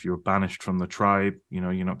wilderness, and if you're banished from the tribe, you know,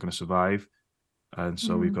 you're not going to survive. And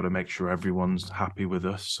so we've got to make sure everyone's happy with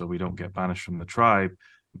us so we don't get banished from the tribe.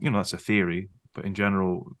 You know, that's a theory. But in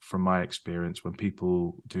general, from my experience, when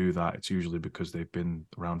people do that, it's usually because they've been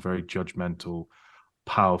around very judgmental,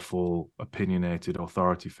 powerful, opinionated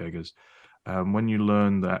authority figures. When you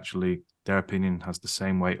learn that actually their opinion has the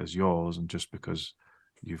same weight as yours, and just because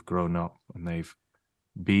you've grown up and they've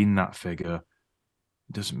been that figure,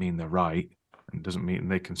 doesn't mean they're right, and doesn't mean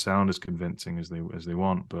they can sound as convincing as they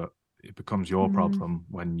want, but it becomes your problem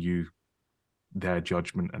when their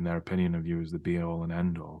judgment and their opinion of you is the be all and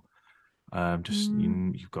end all.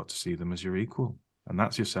 You've got to see them as your equal, and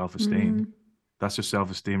that's your self-esteem. That's your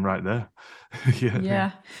self-esteem right there.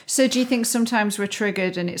 Yeah. So do you think sometimes we're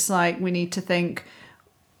triggered and it's like we need to think,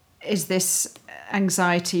 is this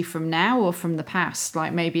anxiety from now or from the past?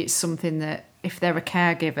 Like maybe it's something that, if they're a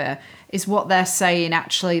caregiver, is what they're saying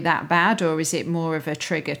actually that bad, or is it more of a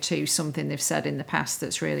trigger to something they've said in the past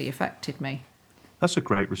that's really affected me? That's a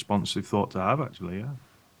great responsive thought to have, actually, yeah.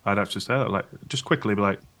 I'd have to say that, like, just quickly be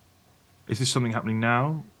like, is this something happening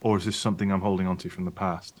now, or is this something I'm holding on to from the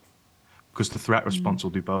past? Because the threat response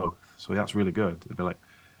will do both. So that's really good. It'd be like,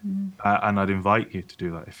 and I'd invite you to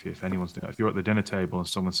do that if anyone's doing it. If you're at the dinner table and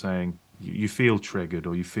someone's saying you feel triggered,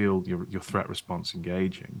 or you feel your threat response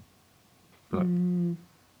engaging, but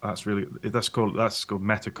that's called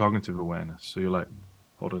metacognitive awareness. So you're like,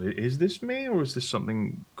 hold on, is this me, or is this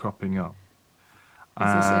something cropping up?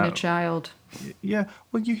 Is this inner child? Yeah,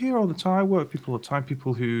 well, you hear all the time. I work with people all the time,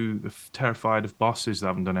 people who are terrified of bosses that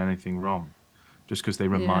haven't done anything wrong, just because they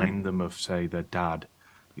remind them of, say, their dad,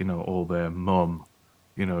 you know, or their mum,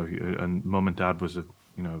 you know, and mum and dad was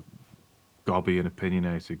gobby and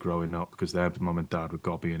opinionated growing up, because their mum and dad were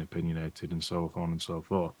gobby and opinionated, and so on and so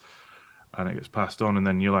forth. And it gets passed on, and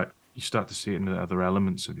then you start to see it in the other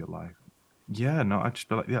elements of your life. Yeah, no, I just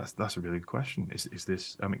be like, yeah, that's a really good question. Is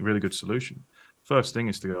this, I mean, really good solution. First thing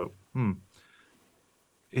is to go,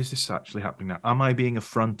 is this actually happening now? Am I being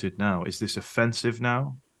affronted now? Is this offensive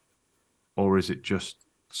now? Or is it just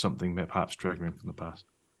something that perhaps triggering from the past?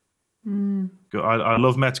 I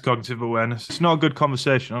love metacognitive awareness. It's not a good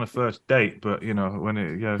conversation on a first date, but, you know,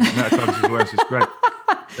 metacognitive awareness is great.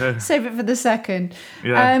 Save it for the second.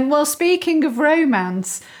 Yeah. Well, speaking of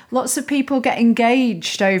romance, lots of people get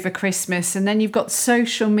engaged over Christmas, and then you've got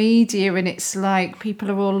social media, and it's like people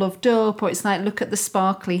are all loved up, or it's like, look at the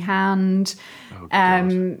sparkly hand. Oh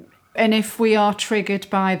God. And if we are triggered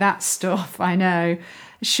by that stuff, I know,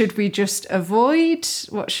 should we just avoid?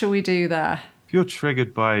 What shall we do there? If you're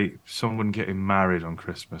triggered by someone getting married on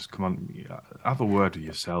Christmas, come on, have a word with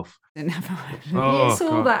yourself. Oh It's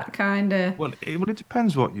all God. that kind of. Well, it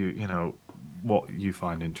depends what what you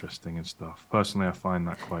find interesting and stuff. Personally, I find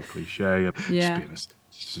that quite cliche. Just Yeah. being, it's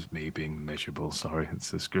just me being miserable. Sorry,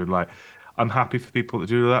 it's just good. Like, I'm happy for people to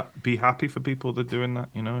do that. Be happy for people that are doing that.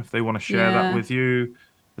 If they want to share that Yeah. with you,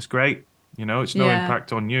 it's great. It's no Yeah.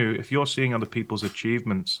 impact on you. If you're seeing other people's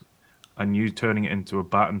achievements and you turning it into a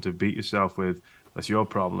baton to beat yourself with, that's your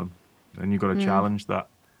problem. And you've got to challenge that.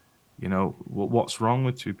 What's wrong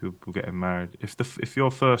with two people getting married? If your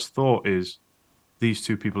first thought is these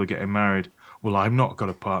two people are getting married, well, I'm not got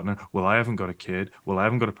a partner, well, I haven't got a kid, well, I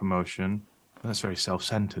haven't got a promotion. That's very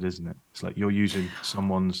self-centered, isn't it? It's like you're using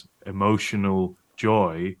someone's emotional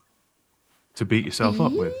joy to beat yourself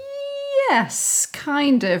up with. Yes,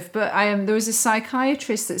 kind of. But there was a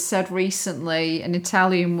psychiatrist that said recently, an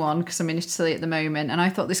Italian one, because I'm in Italy at the moment, and I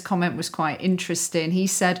thought this comment was quite interesting. He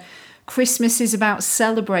said, Christmas is about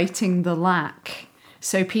celebrating the lack.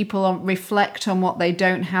 So people reflect on what they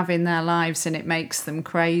don't have in their lives and it makes them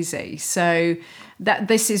crazy. So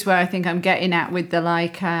this is where I think I'm getting at with the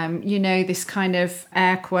this kind of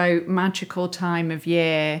air quote magical time of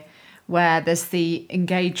year where there's the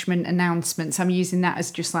engagement announcements. I'm using that as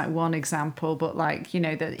just like one example, but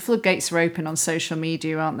the floodgates are open on social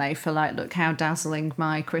media, aren't they? For look how dazzling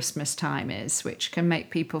my Christmas time is, which can make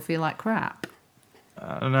people feel like crap.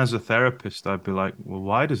 And as a therapist, I'd be like, well,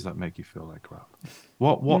 why does that make you feel like crap?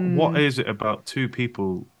 What is it about two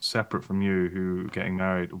people separate from you who are getting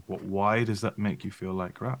married? Why does that make you feel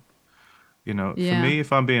like crap? For Yeah. me,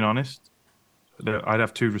 if I'm being honest, I'd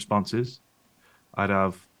have two responses. I'd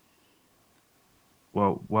have,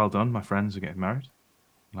 well done, my friends are getting married,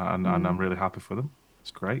 and I'm really happy for them. It's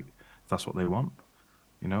great if that's what they want.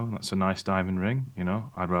 That's a nice diamond ring.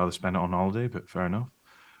 I'd rather spend it on holiday, but fair enough.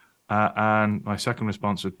 And my second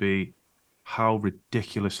response would be, how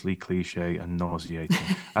ridiculously cliche and nauseating,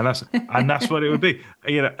 and that's what it would be.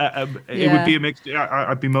 It would Yeah. be a mix.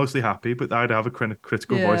 I'd be mostly happy, but I'd have a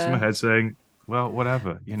critical voice in my Yeah. head saying, "Well,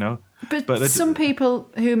 whatever." But But some people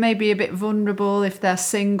who may be a bit vulnerable if they're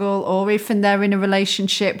single or if they're in a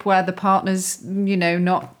relationship where the partner's,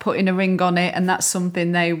 not putting a ring on it and that's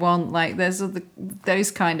something they want, like there's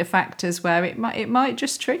those kind of factors where it might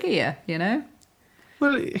just trigger you.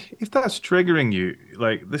 well, if that's triggering you,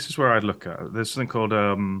 like this is where I'd look at it. There's something called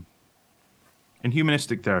in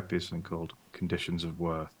humanistic therapy, there's something called conditions of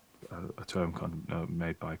worth, a term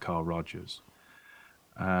made by Carl Rogers,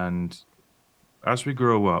 and as we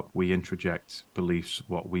grow up, we introject beliefs,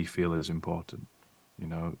 what we feel is important.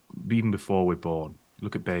 Even before we're born,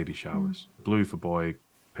 look at baby showers, blue for boy,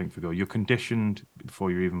 pink for girl. You're conditioned before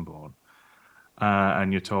you're even born.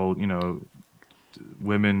 And you're told,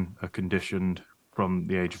 women are conditioned from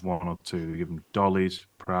the age of 1 or 2. They're given dollies,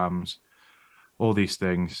 prams, all these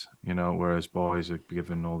things, whereas boys are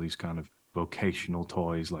given all these kind of vocational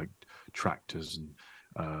toys like tractors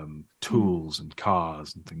and tools and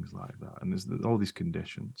cars and things like that. And there's all these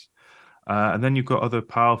conditions. And then you've got other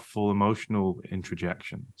powerful emotional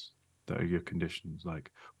introjections that are your conditions,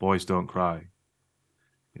 like boys don't cry,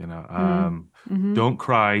 don't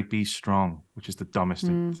cry, be strong, which is the dumbest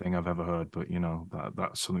thing I've ever heard. But,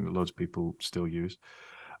 that's something that loads of people still use.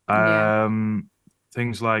 Yeah.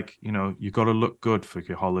 Things like, you got to look good for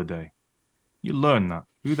your holiday. You learn that.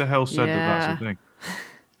 Who the hell said that that's a Yeah. thing?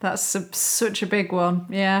 That's such a big one.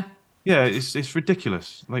 Yeah. Yeah, it's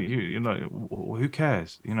ridiculous. Like who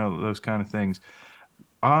cares? Those kind of things.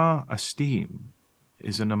 Our esteem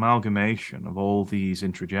is an amalgamation of all these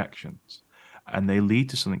introjections, and they lead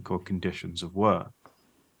to something called conditions of worth.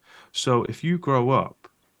 So if you grow up,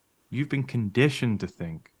 you've been conditioned to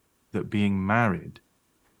think that being married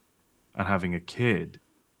and having a kid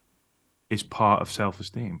is part of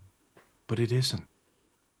self-esteem, but it isn't.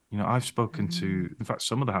 I've spoken to, in fact,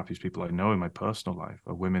 some of the happiest people I know in my personal life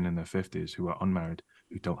are women in their 50s who are unmarried,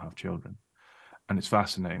 who don't have children. And it's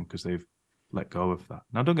fascinating because they've let go of that.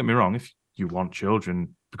 Now, don't get me wrong, if you want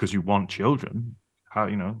children because you want children,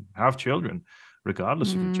 have children,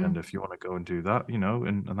 regardless of your gender, if you want to go and do that,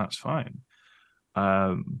 and that's fine.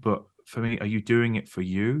 But for me, are you doing it for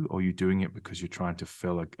you, or are you doing it because you're trying to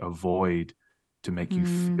fill a void to make you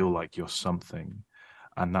feel like you're something?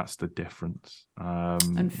 and that's the difference.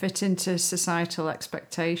 And fit into societal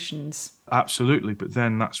expectations. Absolutely, but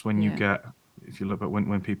then that's when you Yeah. get, if you look at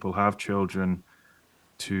when people have children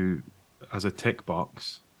to as a tick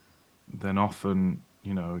box, then often,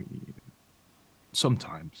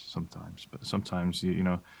 sometimes, but sometimes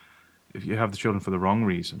if you have the children for the wrong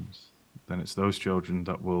reasons, then it's those children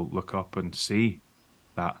that will look up and see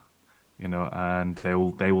that, and they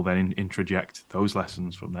will then introject those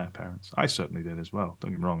lessons from their parents. I certainly did as well.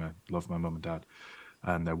 Don't get me wrong, I love my mum and dad,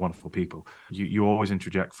 and they're wonderful people. You always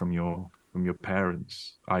introject from your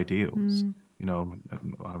parents' ideals.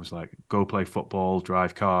 I was like, go play football,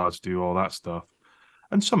 drive cars, do all that stuff.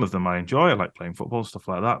 And some of them I enjoy. I like playing football, stuff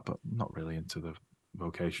like that, but I'm not really into the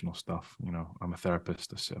vocational stuff. I'm a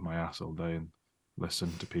therapist. I sit on my ass all day and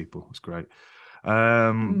listen to people. It's great.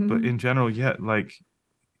 But in general, yeah, like,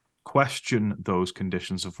 question those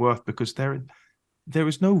conditions of worth, because there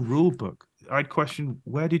is no rule book. I'd question,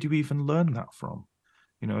 where did you even learn that from?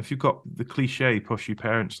 If you've got the cliche pushy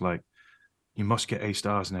parents like, you must get A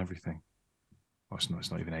stars and everything. Well,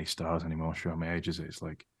 it's not even A stars anymore. Show my age, is it? It's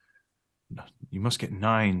like, no, you must get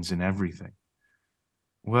nines in everything.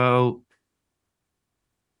 Well,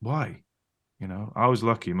 why? I was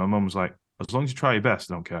lucky. My mum was like, as long as you try your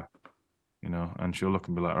best, I don't care. And she'll look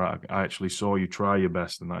and be like, all right, I actually saw you try your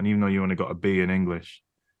best in that. And even though you only got a B in English,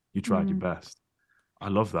 you tried your best. I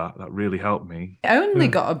love that. That really helped me. Only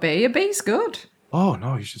got a B. A B's good. Oh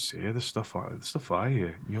no, you should see the stuff I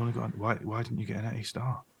hear. You only got, why didn't you get an A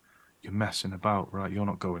star? You're messing about, right? You're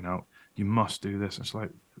not going out. You must do this. It's like,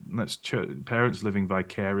 parents living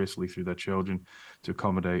vicariously through their children to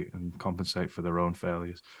accommodate and compensate for their own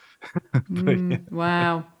failures. Yeah.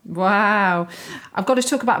 Wow. I've got to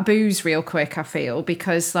talk about booze real quick, I feel,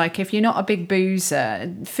 because like if you're not a big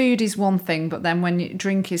boozer, food is one thing, but then when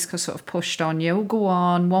drink is sort of pushed on you, oh, go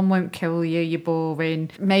on, one won't kill you, you're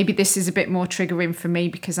boring. Maybe this is a bit more triggering for me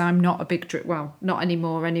because I'm not a big not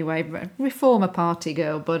anymore anyway, reformer party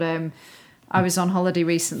girl, but I was on holiday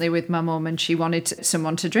recently with my mum and she wanted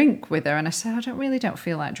someone to drink with her. And I said, I don't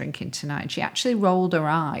feel like drinking tonight. And she actually rolled her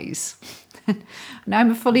eyes. Now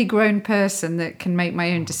I'm a fully grown person that can make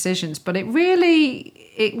my own decisions. But it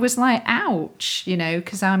was like, ouch,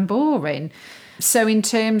 because I'm boring. So in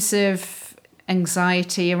terms of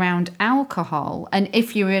anxiety around alcohol, and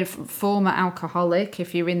if you're a former alcoholic,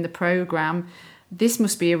 if you're in the programme, this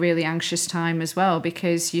must be a really anxious time as well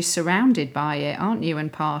because you're surrounded by it, aren't you,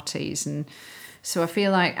 and parties. And so I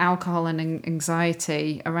feel like alcohol and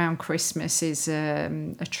anxiety around Christmas is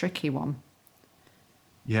a tricky one.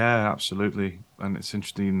 Yeah, absolutely. And it's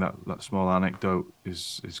interesting that small anecdote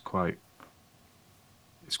is quite,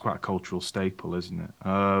 it's quite a cultural staple, isn't it?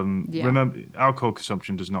 Yeah. Remember, alcohol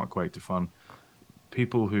consumption does not equate to fun.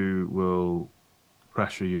 People who will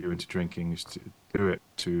pressure you into drinking is to do it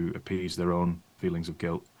to appease their own feelings of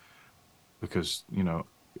guilt, because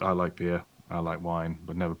I like beer, I like wine,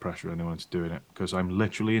 but never pressure anyone into doing it because I'm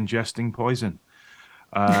literally ingesting poison.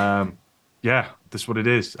 Yeah, that's what it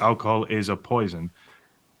is. Alcohol is a poison,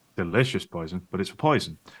 delicious poison, but it's a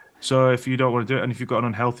poison. So if you don't want to do it, and if you've got an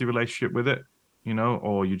unhealthy relationship with it,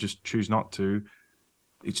 or you just choose not to,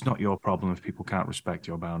 it's not your problem if people can't respect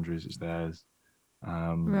your boundaries. It's theirs.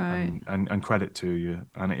 Right. And credit to you,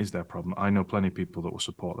 and it is their problem. I know plenty of people that will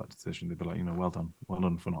support that decision. They'd be like, well done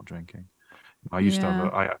for not drinking. I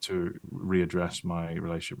had to readdress my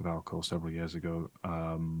relationship with alcohol several years ago.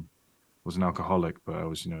 Was an alcoholic, but I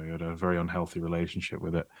was, had a very unhealthy relationship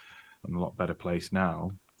with it. I'm in a lot better place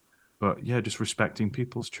now. But yeah, just respecting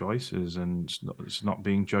people's choices and it's not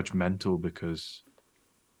being judgmental because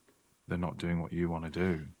they're not doing what you want to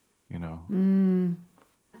do, And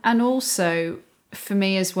also, for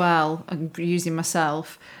me as well, and using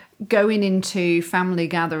myself, going into family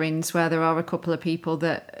gatherings where there are a couple of people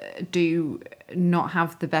that do not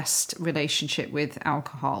have the best relationship with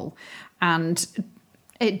alcohol and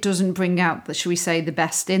it doesn't bring out, shall we say, the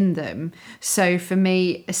best in them. So for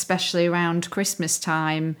me, especially around Christmas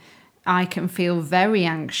time, I can feel very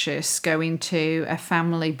anxious going to a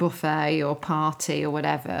family buffet or party or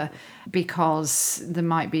whatever because there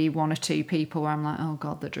might be one or two people where I'm like, oh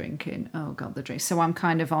God, they're drinking. Oh God, they're drinking. So I'm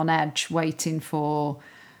kind of on edge waiting for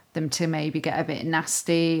them to maybe get a bit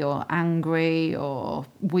nasty or angry or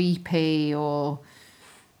weepy or,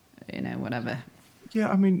 whatever. Yeah,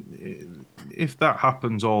 I mean, if that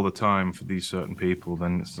happens all the time for these certain people,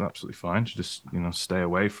 then it's absolutely fine to just, stay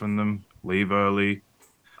away from them, leave early.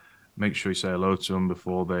 Make sure you say hello to them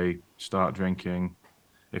before they start drinking,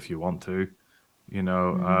 if you want to.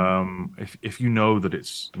 If you know that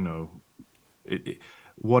it's,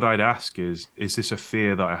 what I'd ask is this a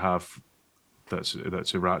fear that I have that's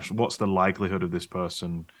irrational? What's the likelihood of this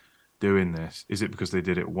person doing this? Is it because they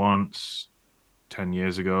did it once 10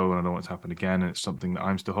 years ago and I don't want it to happen again and it's something that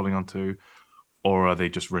I'm still holding on to? Or are they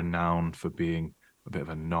just renowned for being a bit of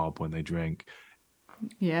a knob when they drink?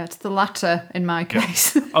 Yeah, it's the latter in my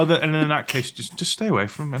case. And in that case, just stay away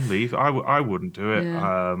from them and leave. I wouldn't do it,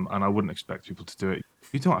 Yeah. and I wouldn't expect people to do it.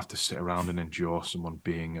 You don't have to sit around and endure someone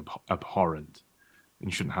being abhorrent. And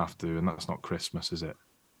you shouldn't have to, and that's not Christmas, is it?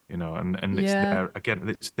 And it's Yeah.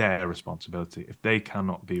 it's their responsibility. If they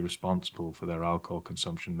cannot be responsible for their alcohol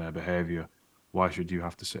consumption, their behavior, why should you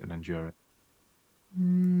have to sit and endure it?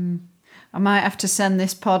 I might have to send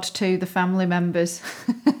this pod to the family members.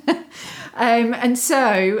 And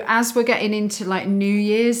so, as we're getting into like New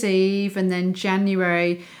Year's Eve and then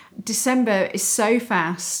January, December is so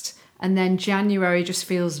fast, and then January just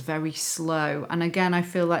feels very slow. And again, I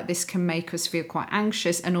feel like this can make us feel quite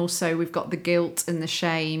anxious. And also, we've got the guilt and the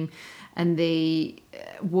shame and the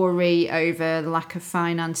worry over the lack of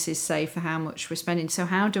finances, say, for how much we're spending. So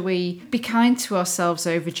how do we be kind to ourselves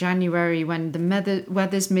over January when the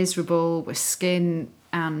weather's miserable, we're skin,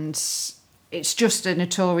 and it's just a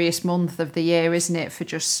notorious month of the year, isn't it, for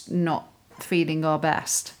just not feeling our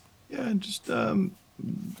best? Yeah, and just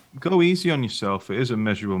go easy on yourself. It is a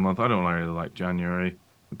miserable month. I don't really like January.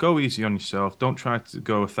 Go easy on yourself. Don't try to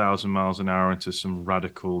go 1,000 miles an hour into some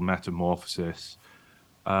radical metamorphosis.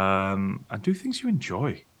 And do things you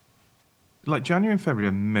enjoy. Like January and February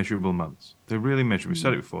are miserable months. They're really miserable. We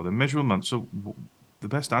said it before. They're miserable months. So the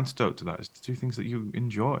best antidote to that is to do things that you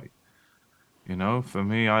enjoy. For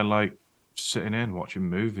me, I like sitting in, watching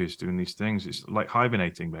movies, doing these things. It's like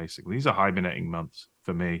hibernating, basically. These are hibernating months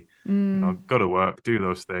for me. Go to work, do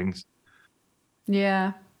those things.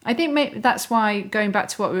 Yeah. I think maybe that's why, going back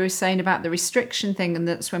to what we were saying about the restriction thing, and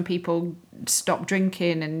that's when people stop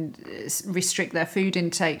drinking and restrict their food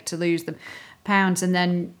intake to lose the pounds, and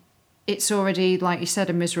then it's already, like you said,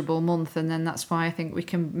 a miserable month, and then that's why I think we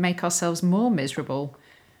can make ourselves more miserable.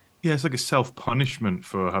 Yeah, it's like a self-punishment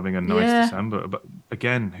for having a nice Yeah. December. But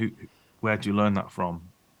again, where do you learn that from?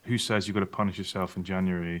 Who says you've got to punish yourself in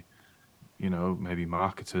January? Maybe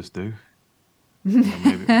marketers do.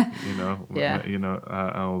 Maybe Yeah.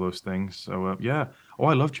 all those things. So yeah. Oh,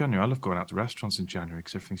 I love January. I love going out to restaurants in January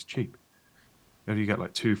because everything's cheap. You get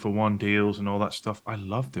like 2-for-1 deals and all that stuff. I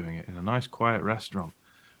love doing it in a nice, quiet restaurant.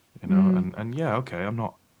 And yeah, okay.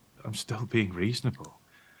 I'm still being reasonable.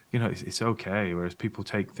 It's okay. Whereas people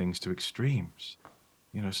take things to extremes.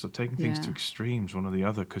 Stop taking things to Yeah. extremes, one or the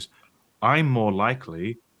other, because I'm more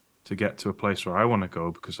likely to get to a place where I want to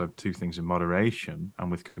go because I do things in moderation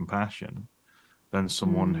and with compassion than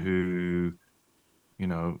someone who,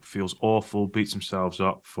 feels awful, beats themselves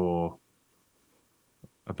up for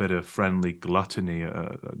a bit of friendly gluttony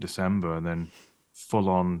at December and then full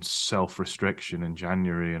on self-restriction in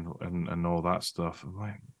January and all that stuff. I'm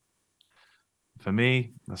like, for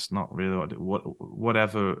me, that's not really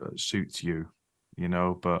whatever suits you,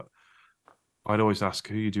 but I'd always ask,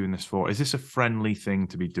 who are you doing this for? Is this a friendly thing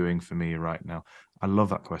to be doing for me right now? I love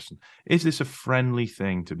that question. Is this a friendly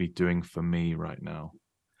thing to be doing for me right now?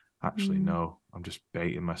 Actually, no. I'm just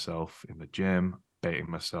baiting myself in the gym, baiting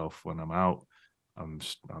myself when I'm out. I'm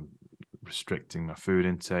restricting my food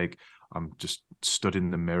intake. I'm just stood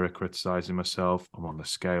in the mirror criticizing myself. I'm on the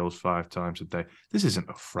scales 5 times a day. This isn't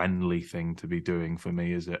a friendly thing to be doing for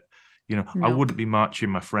me, is it? I Nope. wouldn't be marching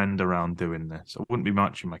my friend around doing this. I wouldn't be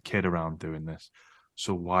marching my kid around doing this.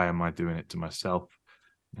 So why am I doing it to myself?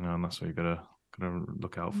 And that's what you gotta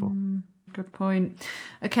look out for. Good point.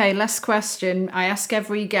 Okay, last question. I ask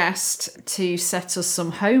every guest to set us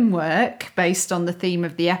some homework based on the theme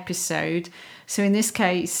of the episode. So in this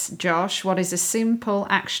case, Josh, what is a simple,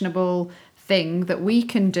 actionable thing that we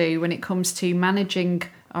can do when it comes to managing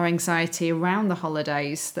our anxiety around the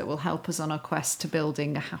holidays that will help us on our quest to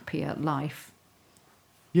building a happier life?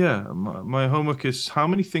 Yeah, my homework is, how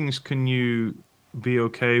many things can you be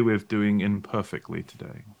okay with doing imperfectly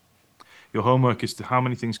today? Your homework is to, how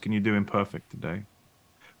many things can you do imperfect today,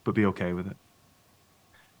 but be okay with it.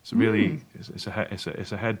 It's really it's a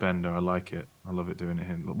headbender. I like it. I love it doing it.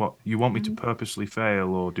 What, you want me to purposely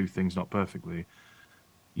fail or do things not perfectly?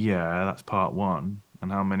 Yeah, that's part one.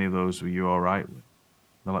 And how many of those were you all right with?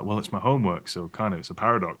 They're like, well, it's my homework, so kind of it's a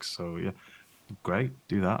paradox. So yeah, great,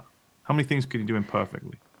 do that. How many things can you do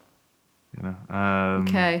imperfectly? You know,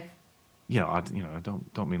 Okay. yeah, I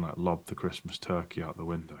don't mean like lob the Christmas turkey out the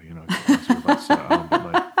window. That's at home, but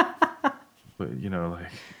like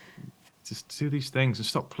just do these things and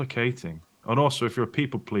stop placating. And also, if you're a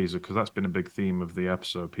people pleaser, because that's been a big theme of the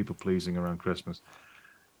episode, people pleasing around Christmas,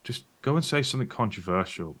 just go and say something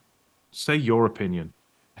controversial. Say your opinion.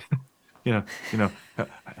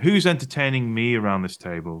 Who's entertaining me around this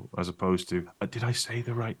table as opposed to, did I say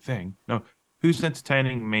the right thing? No, who's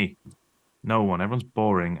entertaining me? No one. Everyone's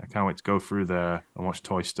boring. I can't wait to go through there and watch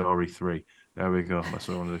Toy Story 3. There we go. That's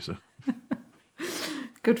what I want to do.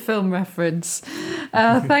 Good film reference.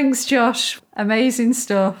 Thanks, Josh. Amazing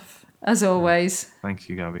stuff, as always. Thank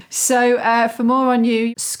you, Gabby. So for more on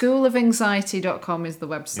you, schoolofanxiety.com is the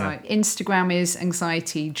website. Yeah. Instagram is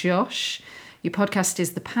AnxietyJosh. Your podcast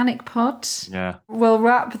is The Panic Pod. Yeah. We'll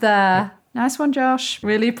wrap there. Nice one, Josh.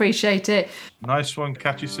 Really appreciate it. Nice one.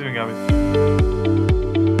 Catch you soon, Gabby.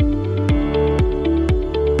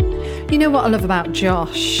 You know what I love about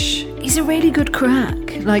Josh? He's a really good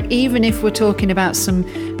crack. Like, even if we're talking about some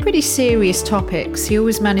pretty serious topics, he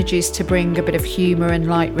always manages to bring a bit of humour and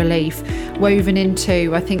light relief woven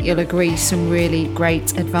into, I think you'll agree, some really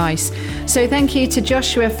great advice. So thank you to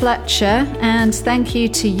Joshua Fletcher, and thank you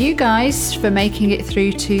to you guys for making it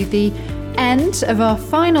through to the end of our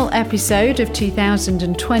final episode of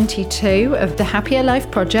 2022 of the Happier Life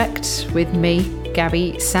Project with me,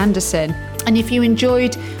 Gabby Sanderson. And if you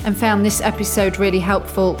enjoyed and found this episode really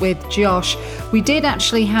helpful with Josh, we did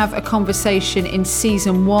actually have a conversation in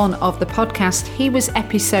season 1 of the podcast. He was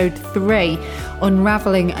episode 3,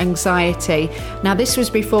 Unraveling Anxiety. Now, this was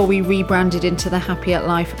before we rebranded into the Happier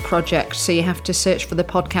Life Project, so you have to search for the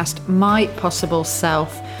podcast My Possible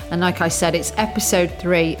Self. And like I said, it's episode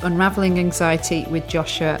 3, Unraveling Anxiety with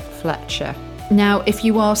Joshua Fletcher. Now, if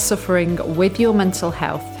you are suffering with your mental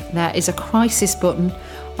health, there is a crisis button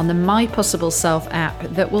on the My Possible Self app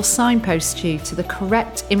that will signpost you to the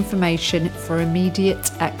correct information for immediate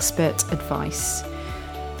expert advice.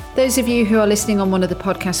 Those of you who are listening on one of the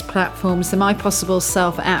podcast platforms, the My Possible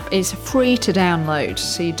Self app is free to download,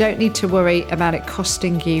 so you don't need to worry about it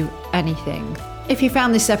costing you anything. If you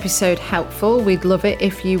found this episode helpful, we'd love it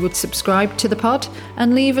if you would subscribe to the pod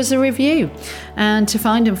and leave us a review. And to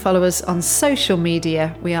find and follow us on social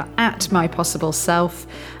media, we are at My Possible Self,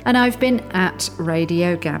 and I've been at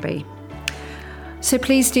Radio Gabby. So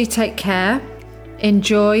please do take care.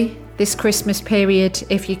 Enjoy this Christmas period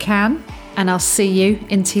if you can, and I'll see you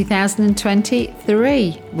in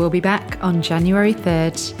 2023. We'll be back on January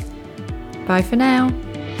 3rd. Bye for now.